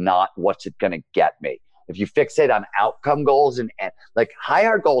 not what's it going to get me. If you fixate on outcome goals and like high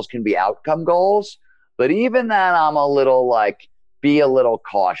hard goals can be outcome goals, but even then I'm a little be a little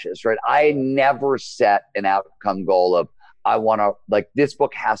cautious, right? I never set an outcome goal of, I want to, this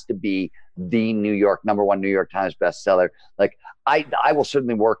book has to be the number one New York Times bestseller. I will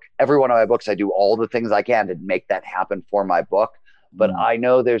certainly work every one of my books. I do all the things I can to make that happen for my book. But I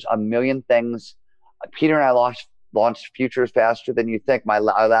know there's a million things. Peter and I launched Futures Faster Than You Think, our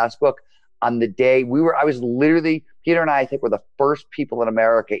last book. On the day Peter and I think, were the first people in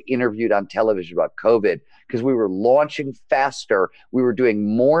America interviewed on television about COVID, because we were launching faster. We were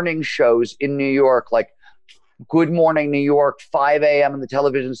doing morning shows in New York, like Good Morning New York, 5 a.m. in the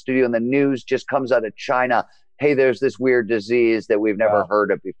television studio, and the news just comes out of China. Hey, there's this weird disease that we've never heard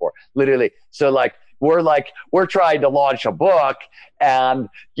of before. Literally. So we're trying to launch a book and,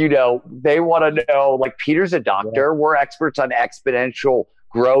 they want to know, Peter's a doctor. We're experts on exponential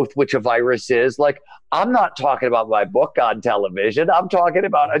growth, which a virus is. I'm not talking about my book on television. I'm talking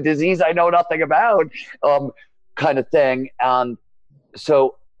about a disease I know nothing about, kind of thing. And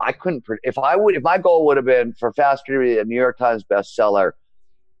so I couldn't, if my goal would have been for Faster to be a New York Times bestseller,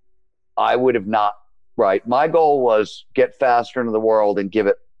 I would have not, right? My goal was get Faster into the world and give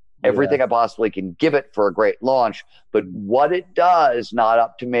it everything I possibly can give it for a great launch. But what it does, not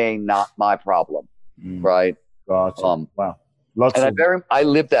up to me, not my problem, right? Gotcha. Wow. I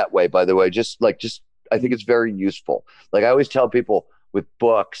live that way, by the way. I think it's very useful. I always tell people with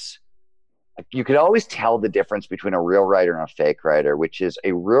books, you can always tell the difference between a real writer and a fake writer, which is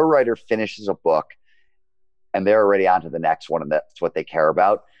a real writer finishes a book and they're already on to the next one, and that's what they care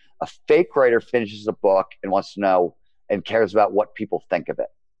about. A fake writer finishes a book and wants to know and cares about what people think of it.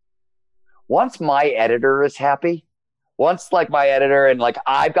 Once my editor is happy, once like my editor and like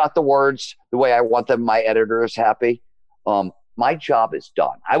I've got the words the way I want them, my editor is happy, my job is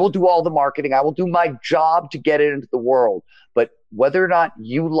done. I will do all the marketing. I will do my job to get it into the world. But whether or not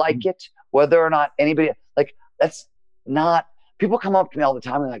you like it, whether or not anybody, like, that's not, people come up to me all the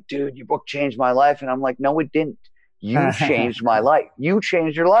time and like, dude, your book changed my life. And I'm like, no, it didn't. You changed my life. You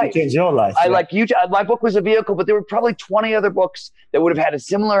changed your life. You changed your life. My book was a vehicle, but there were probably 20 other books that would have had a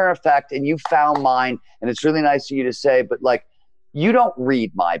similar effect, and you found mine. And it's really nice of you to say, but like, you don't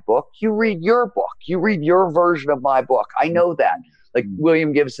read my book. You read your book. You read your version of my book. I know that. Like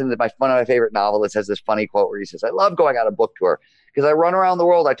William Gibson, one of my favorite novelists, has this funny quote where he says, I love going on a book tour because I run around the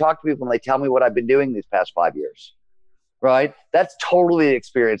world. I talk to people and they tell me what I've been doing these past 5 years. Right? That's totally the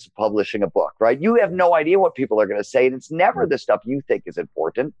experience of publishing a book, right? You have no idea what people are going to say. And it's never the stuff you think is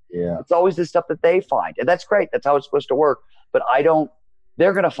important. Yeah. It's always the stuff that they find. And that's great. That's how it's supposed to work. But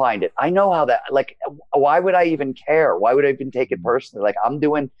they're going to find it. I know how that, like, why would I even care? Why would I even take it personally? Like,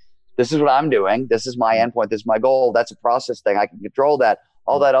 this is what I'm doing. This is my endpoint. This is my goal. That's a process thing. I can control that.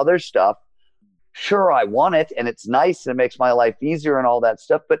 All that other stuff. Sure, I want it. And it's nice. And it makes my life easier and all that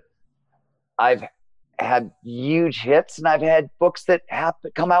stuff. But I've had huge hits, and I've had books that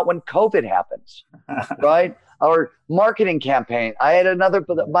come out when COVID happens, right? Or marketing campaign. I had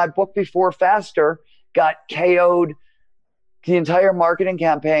my book before Faster got KO'd the entire marketing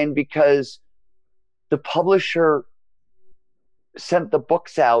campaign because the publisher sent the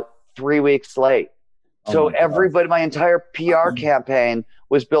books out 3 weeks late. So my entire PR campaign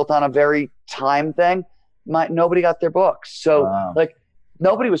was built on a very time thing. Nobody got their books. So like,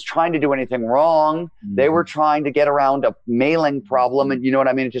 nobody was trying to do anything wrong. They were trying to get around a mailing problem. And you know what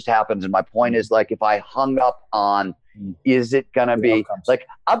I mean? It just happens. And my point is, like, if I hung up on, is it going to be like,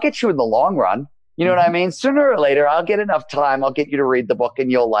 I'll get you in the long run. You know what I mean? Sooner or later, I'll get enough time. I'll get you to read the book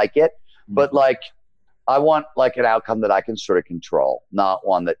and you'll like it. But like, I want like an outcome that I can sort of control, not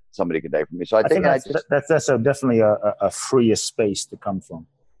one that somebody can take from me. So I think that's definitely a freer space to come from,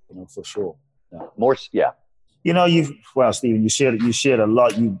 for sure. Yeah. Stephen, you shared a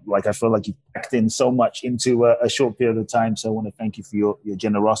lot. I feel like you packed in so much into a short period of time. So I want to thank you for your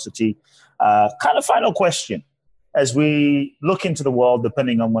generosity. Kind of final question. As we look into the world,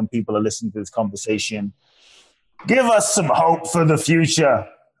 depending on when people are listening to this conversation, give us some hope for the future.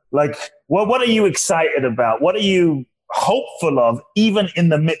 Like, what are you excited about? What are you hopeful of, even in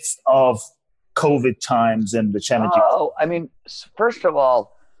the midst of COVID times and the challenges? Oh, I mean, first of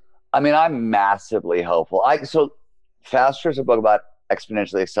all, I'm massively hopeful. So Faster is a book about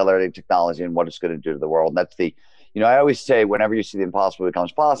exponentially accelerating technology and what it's going to do to the world. And that's I always say, whenever you see the impossible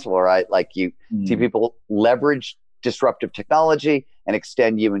becomes possible, right? Like, you see people leverage disruptive technology and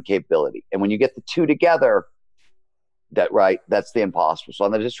extend human capability. And when you get the two together, that's the impossible. So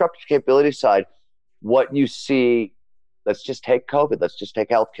on the disruptive capability side, what you see, let's just take COVID, let's just take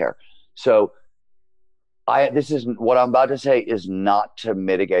healthcare. So this is what I'm about to say is not to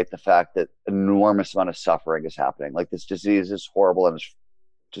mitigate the fact that enormous amount of suffering is happening. Like, this disease is horrible and it's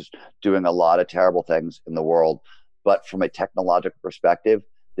just doing a lot of terrible things in the world. But from a technological perspective,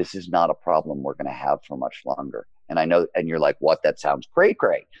 this is not a problem we're going to have for much longer. And I know, and you're like, what? That sounds great.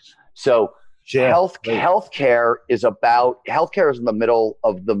 So healthcare is in the middle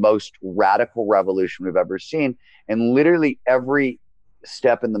of the most radical revolution we've ever seen. And literally every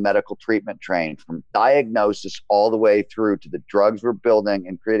step in the medical treatment train, from diagnosis all the way through to the drugs we're building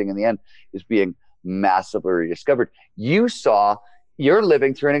and creating in the end, is being massively rediscovered. You're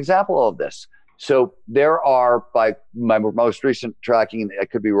living through an example of this. So there are, by my most recent tracking, I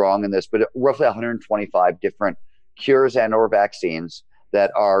could be wrong in this, but roughly 125 different cures and or vaccines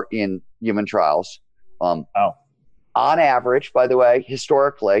that are in human trials. On average, by the way,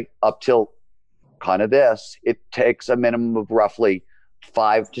 historically, up till kind of this, it takes a minimum of roughly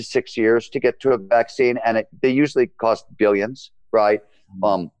 5 to 6 years to get to a vaccine, and they usually cost billions, right?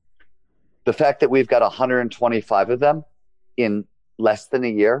 The fact that we've got 125 of them in less than a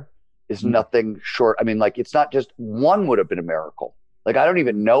year is nothing short. It's not just one would have been a miracle. Like, I don't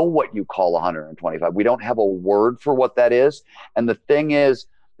even know what you call 125. We don't have a word for what that is. And the thing is,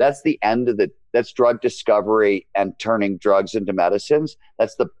 that's the end of that's drug discovery and turning drugs into medicines.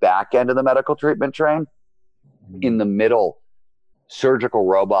 That's the back end of the medical treatment train. In the middle, surgical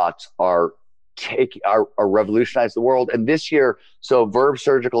robots are revolutionizing the world. And this year, so Verb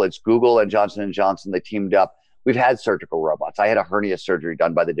Surgical, it's Google and Johnson & Johnson, they teamed up. We've had surgical robots. I had a hernia surgery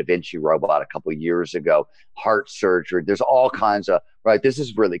done by the Da Vinci robot a couple of years ago, heart surgery. There's all kinds of, right? This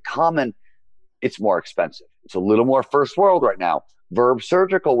is really common. It's more expensive. It's a little more first world right now. Verb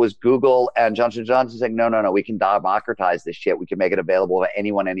Surgical was Google and Johnson & Johnson saying, no, we can democratize this shit. We can make it available to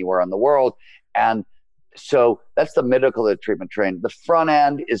anyone, anywhere in the world. And so that's the middle of the treatment train. The front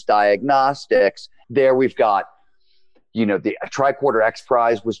end is diagnostics. There we've got, the Tricorder X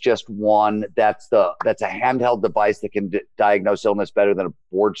Prize was just one. That's a handheld device that can diagnose illness better than a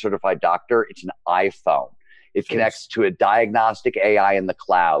board certified doctor. It's an iPhone. It connects to a diagnostic AI in the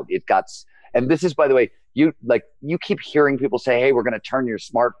cloud. And this is, by the way, you keep hearing people say, hey, we're going to turn your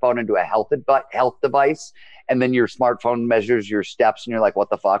smartphone into a health device. And then your smartphone measures your steps and you're like, what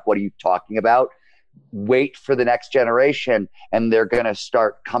the fuck? What are you talking about? Wait for the next generation. And they're going to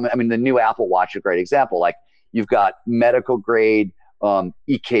start coming. I mean, the new Apple Watch is a great example. Like you've got medical grade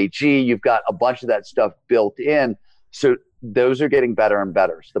EKG. You've got a bunch of that stuff built in. So those are getting better and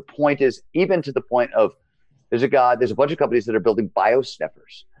better. So the point is, even to the point of, there's a bunch of companies that are building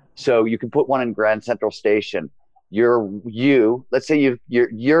biosniffers. So you can put one in Grand Central Station. Let's say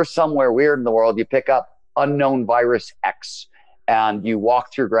you're somewhere weird in the world. You pick up unknown virus X and you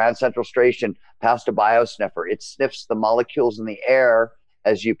walk through Grand Central Station past a biosniffer. It sniffs the molecules in the air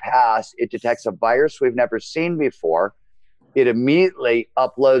as you pass. It detects a virus we've never seen before. It immediately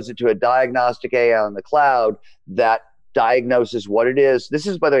uploads it to a diagnostic AI on the cloud that diagnoses what it is. This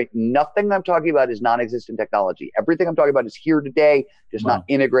is, by the way, nothing I'm talking about is non-existent technology. Everything I'm talking about is here today, just not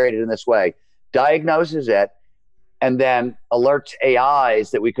integrated in this way. Diagnoses it, and then alerts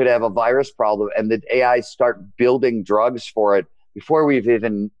AIs that we could have a virus problem, and the AIs start building drugs for it before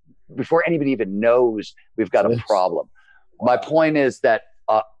anybody even knows we've got a problem. My point is that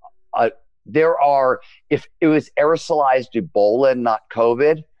if it was aerosolized Ebola and not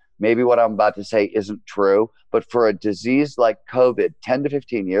COVID, maybe what I'm about to say isn't true. But for a disease like COVID, 10 to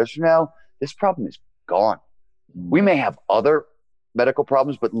 15 years from now, this problem is gone. We may have other medical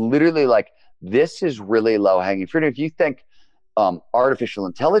problems, but literally, like, this is really low-hanging fruit. If you think artificial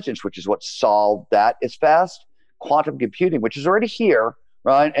intelligence, which is what solved that, is fast, quantum computing, which is already here,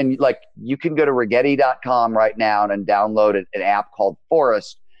 right? And like, you can go to Rigetti.com right now and download an app called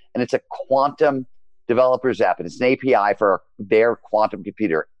Forest, and it's a quantum developers app, and it's an API for their quantum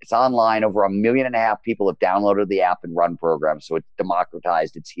computer. It's online. Over 1.5 million people have downloaded the app and run programs. So it's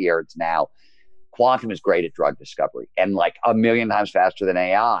democratized. It's here. It's now. Quantum is great at drug discovery and like 1 million times faster than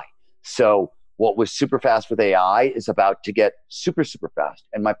AI. So what was super fast with AI is about to get super, super fast.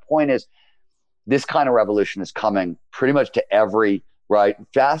 And my point is, this kind of revolution is coming pretty much to every, right?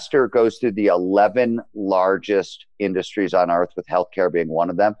 Faster goes through the 11 largest industries on earth, with healthcare being one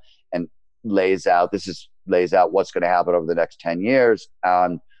of them, and lays out what's going to happen over the next 10 years.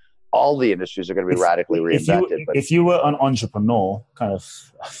 And all the industries are going to be radically reinvented. If you were an entrepreneur, kind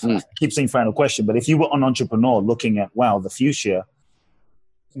of, I keep saying final question, but if you were an entrepreneur looking at, the future,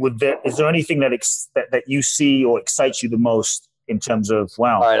 is there anything that you see or excites you the most in terms of,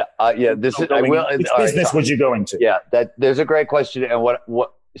 All right. Which business would you go into? Yeah, there's a great question. And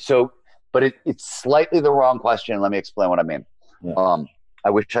it's slightly the wrong question. Let me explain what I mean. Yeah. I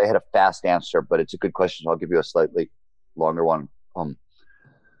wish I had a fast answer, but it's a good question. So I'll give you a slightly longer one.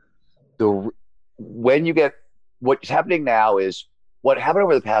 What's happening now is, what happened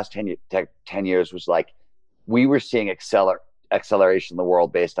over the past 10 years was like, we were seeing acceleration in the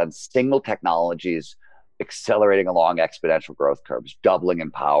world based on single technologies accelerating along exponential growth curves, doubling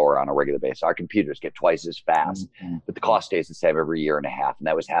in power on a regular basis. Our computers get twice as fast, but the cost stays the same every year and a half. And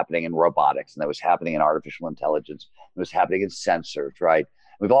that was happening in robotics, and that was happening in artificial intelligence. It was happening in sensors, right?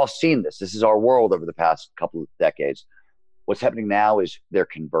 We've all seen this. This is our world over the past couple of decades. What's happening now is they're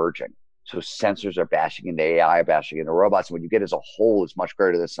converging. So sensors are bashing into AI, bashing into robots. And what you get as a whole is much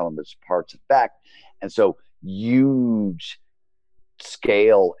greater than some of its parts effect. And so huge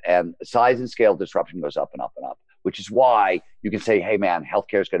scale and size and scale disruption goes up and up and up, which is why you can say, hey man,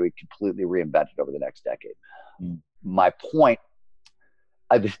 healthcare is going to be completely reinvented over the next decade. My point,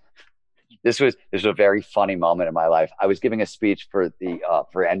 this was a very funny moment in my life. I was giving a speech for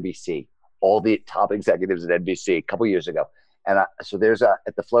NBC, all the top executives at NBC a couple years ago. And so there's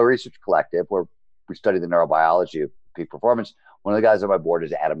at the Flow Research Collective, where we study the neurobiology of peak performance. One of the guys on my board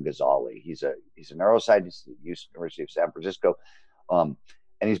is Adam Gazzaley. He's a neuroscientist at the University of San Francisco. And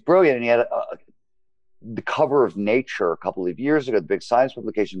he's brilliant. And he had the cover of Nature a couple of years ago, the big science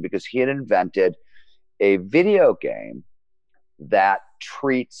publication, because he had invented a video game that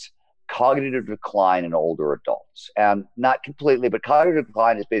treats cognitive decline in older adults. And not completely, but cognitive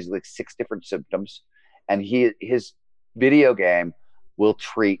decline is basically like 6 different symptoms. And his video game will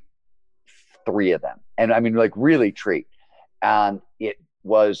treat 3 of them. And I mean, like, really treat. And it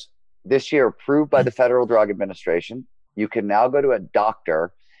was this year approved by the Federal Drug Administration. You can now go to a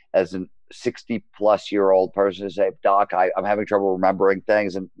doctor as a 60-plus-year-old person to say, Doc, I'm having trouble remembering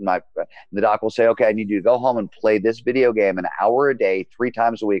things. And the doc will say, okay, I need you to go home and play this video game an hour a day, 3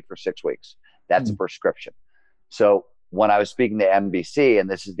 times a week for 6 weeks. That's a prescription. So when I was speaking to NBC, and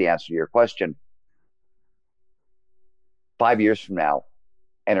this is the answer to your question, 5 years from now,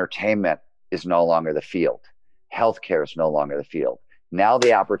 entertainment is no longer the field. Healthcare is no longer the field. Now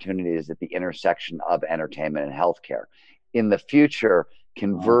the opportunity is at the intersection of entertainment and healthcare. In the future,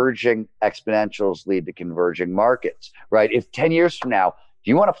 converging exponentials lead to converging markets, right? If 10 years from now,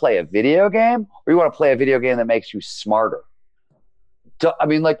 do you want to play a video game or you want to play a video game that makes you smarter? I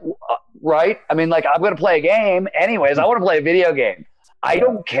mean, like, right? I mean, like, I'm going to play a game anyways. I want to play a video game. I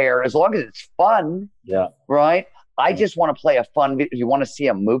don't care as long as it's fun. Yeah. Right? I just want to play a fun video. Do you want to see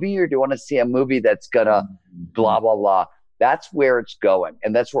a movie or do you want to see a movie that's going to blah, blah, blah? That's where it's going.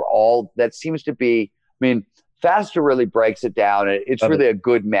 And that's where that seems to be. I mean, Faster really breaks it down. It's really a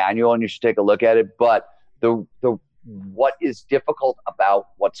good manual and you should take a look at it. But what is difficult about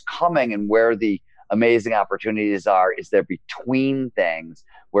what's coming and where the amazing opportunities are is they're between things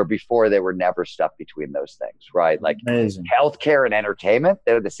where before they were never stuff between those things, right? Like amazing. Healthcare and entertainment,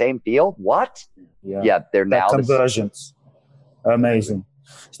 they're the same field. What? Yeah, they're now convergence. Amazing.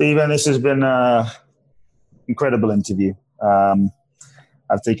 Stephen, this has been an incredible interview.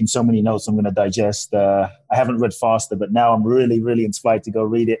 I've taken so many notes I'm going to digest. I haven't read Faster, but now I'm really, really inspired to go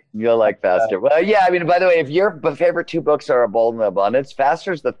read it. You'll like Faster. Well, yeah, I mean, by the way, if your favorite 2 books are A Bold and Abundance,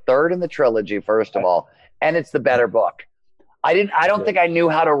 Faster's the 3rd in the trilogy, first of all, and it's the better book. I don't think I knew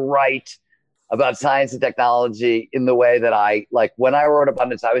how to write about science and technology in the way that like when I wrote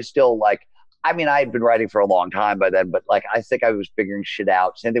Abundance, I was still like, I mean, I had been writing for a long time by then, but like, I think I was figuring shit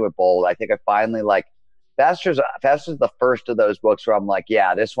out. Same thing with Bold. I think I finally Faster's the first of those books where I'm like,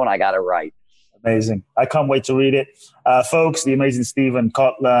 yeah, this one I got to write. Amazing. I can't wait to read it. Folks, the amazing Steven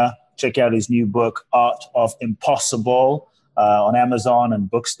Kotler. Check out his new book, Art of Impossible, on Amazon and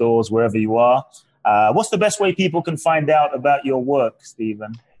bookstores, wherever you are. What's the best way people can find out about your work,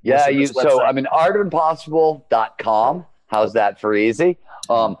 Steven? Yeah, artofimpossible.com. How's that for easy?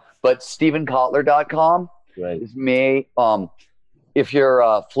 But StevenKotler.com is me. If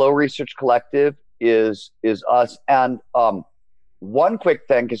you're Flow Research Collective, is us. And one quick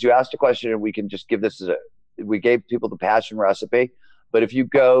thing, because you asked a question and we can just give this we gave people the passion recipe. But if you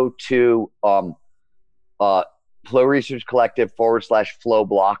go to Flow Research Collective /Flow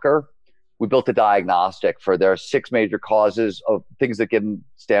Blocker, we built a diagnostic there are 6 major causes of things that can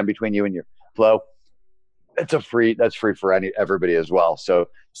stand between you and your flow. That's free for everybody as well. So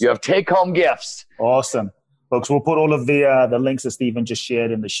you have take-home gifts. Awesome. Folks, we'll put all of the links that Steven just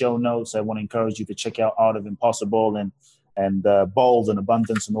shared in the show notes. I want to encourage you to check out Art of Impossible and Bold and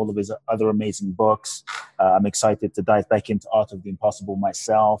Abundance and all of his other amazing books. I'm excited to dive back into Art of the Impossible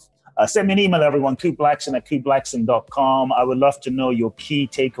myself. Send me an email, everyone, KoopBlackson@KoopBlackson.com. I would love to know your key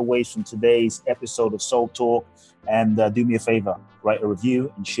takeaways from today's episode of Soul Talk. And do me a favor, write a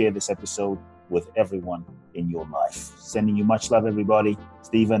review and share this episode with everyone in your life. Sending you much love, everybody.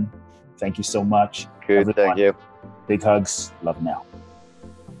 Steven, thank you so much. Good, thank you. Big hugs. Love now.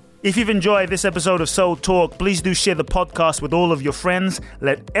 If you've enjoyed this episode of Soul Talk, please do share the podcast with all of your friends.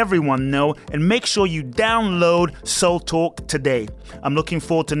 Let everyone know and make sure you download Soul Talk today. I'm looking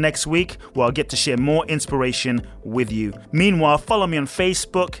forward to next week where I'll get to share more inspiration with you. Meanwhile, follow me on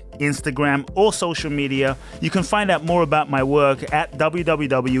Facebook, Instagram, or social media. You can find out more about my work at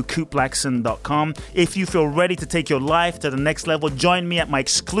www.koopblackson.com. If you feel ready to take your life to the next level, join me at my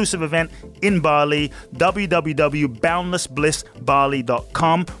exclusive event in Bali,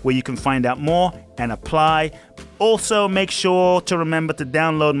 www.boundlessblissbali.com, where you can find out more and apply. Also, make sure to remember to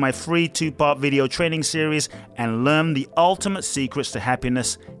download my free 2-part video training series and learn the ultimate secrets to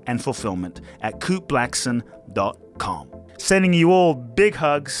happiness and fulfillment at koopblackson.com. Sending you all big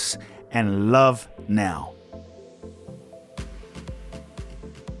hugs and love now.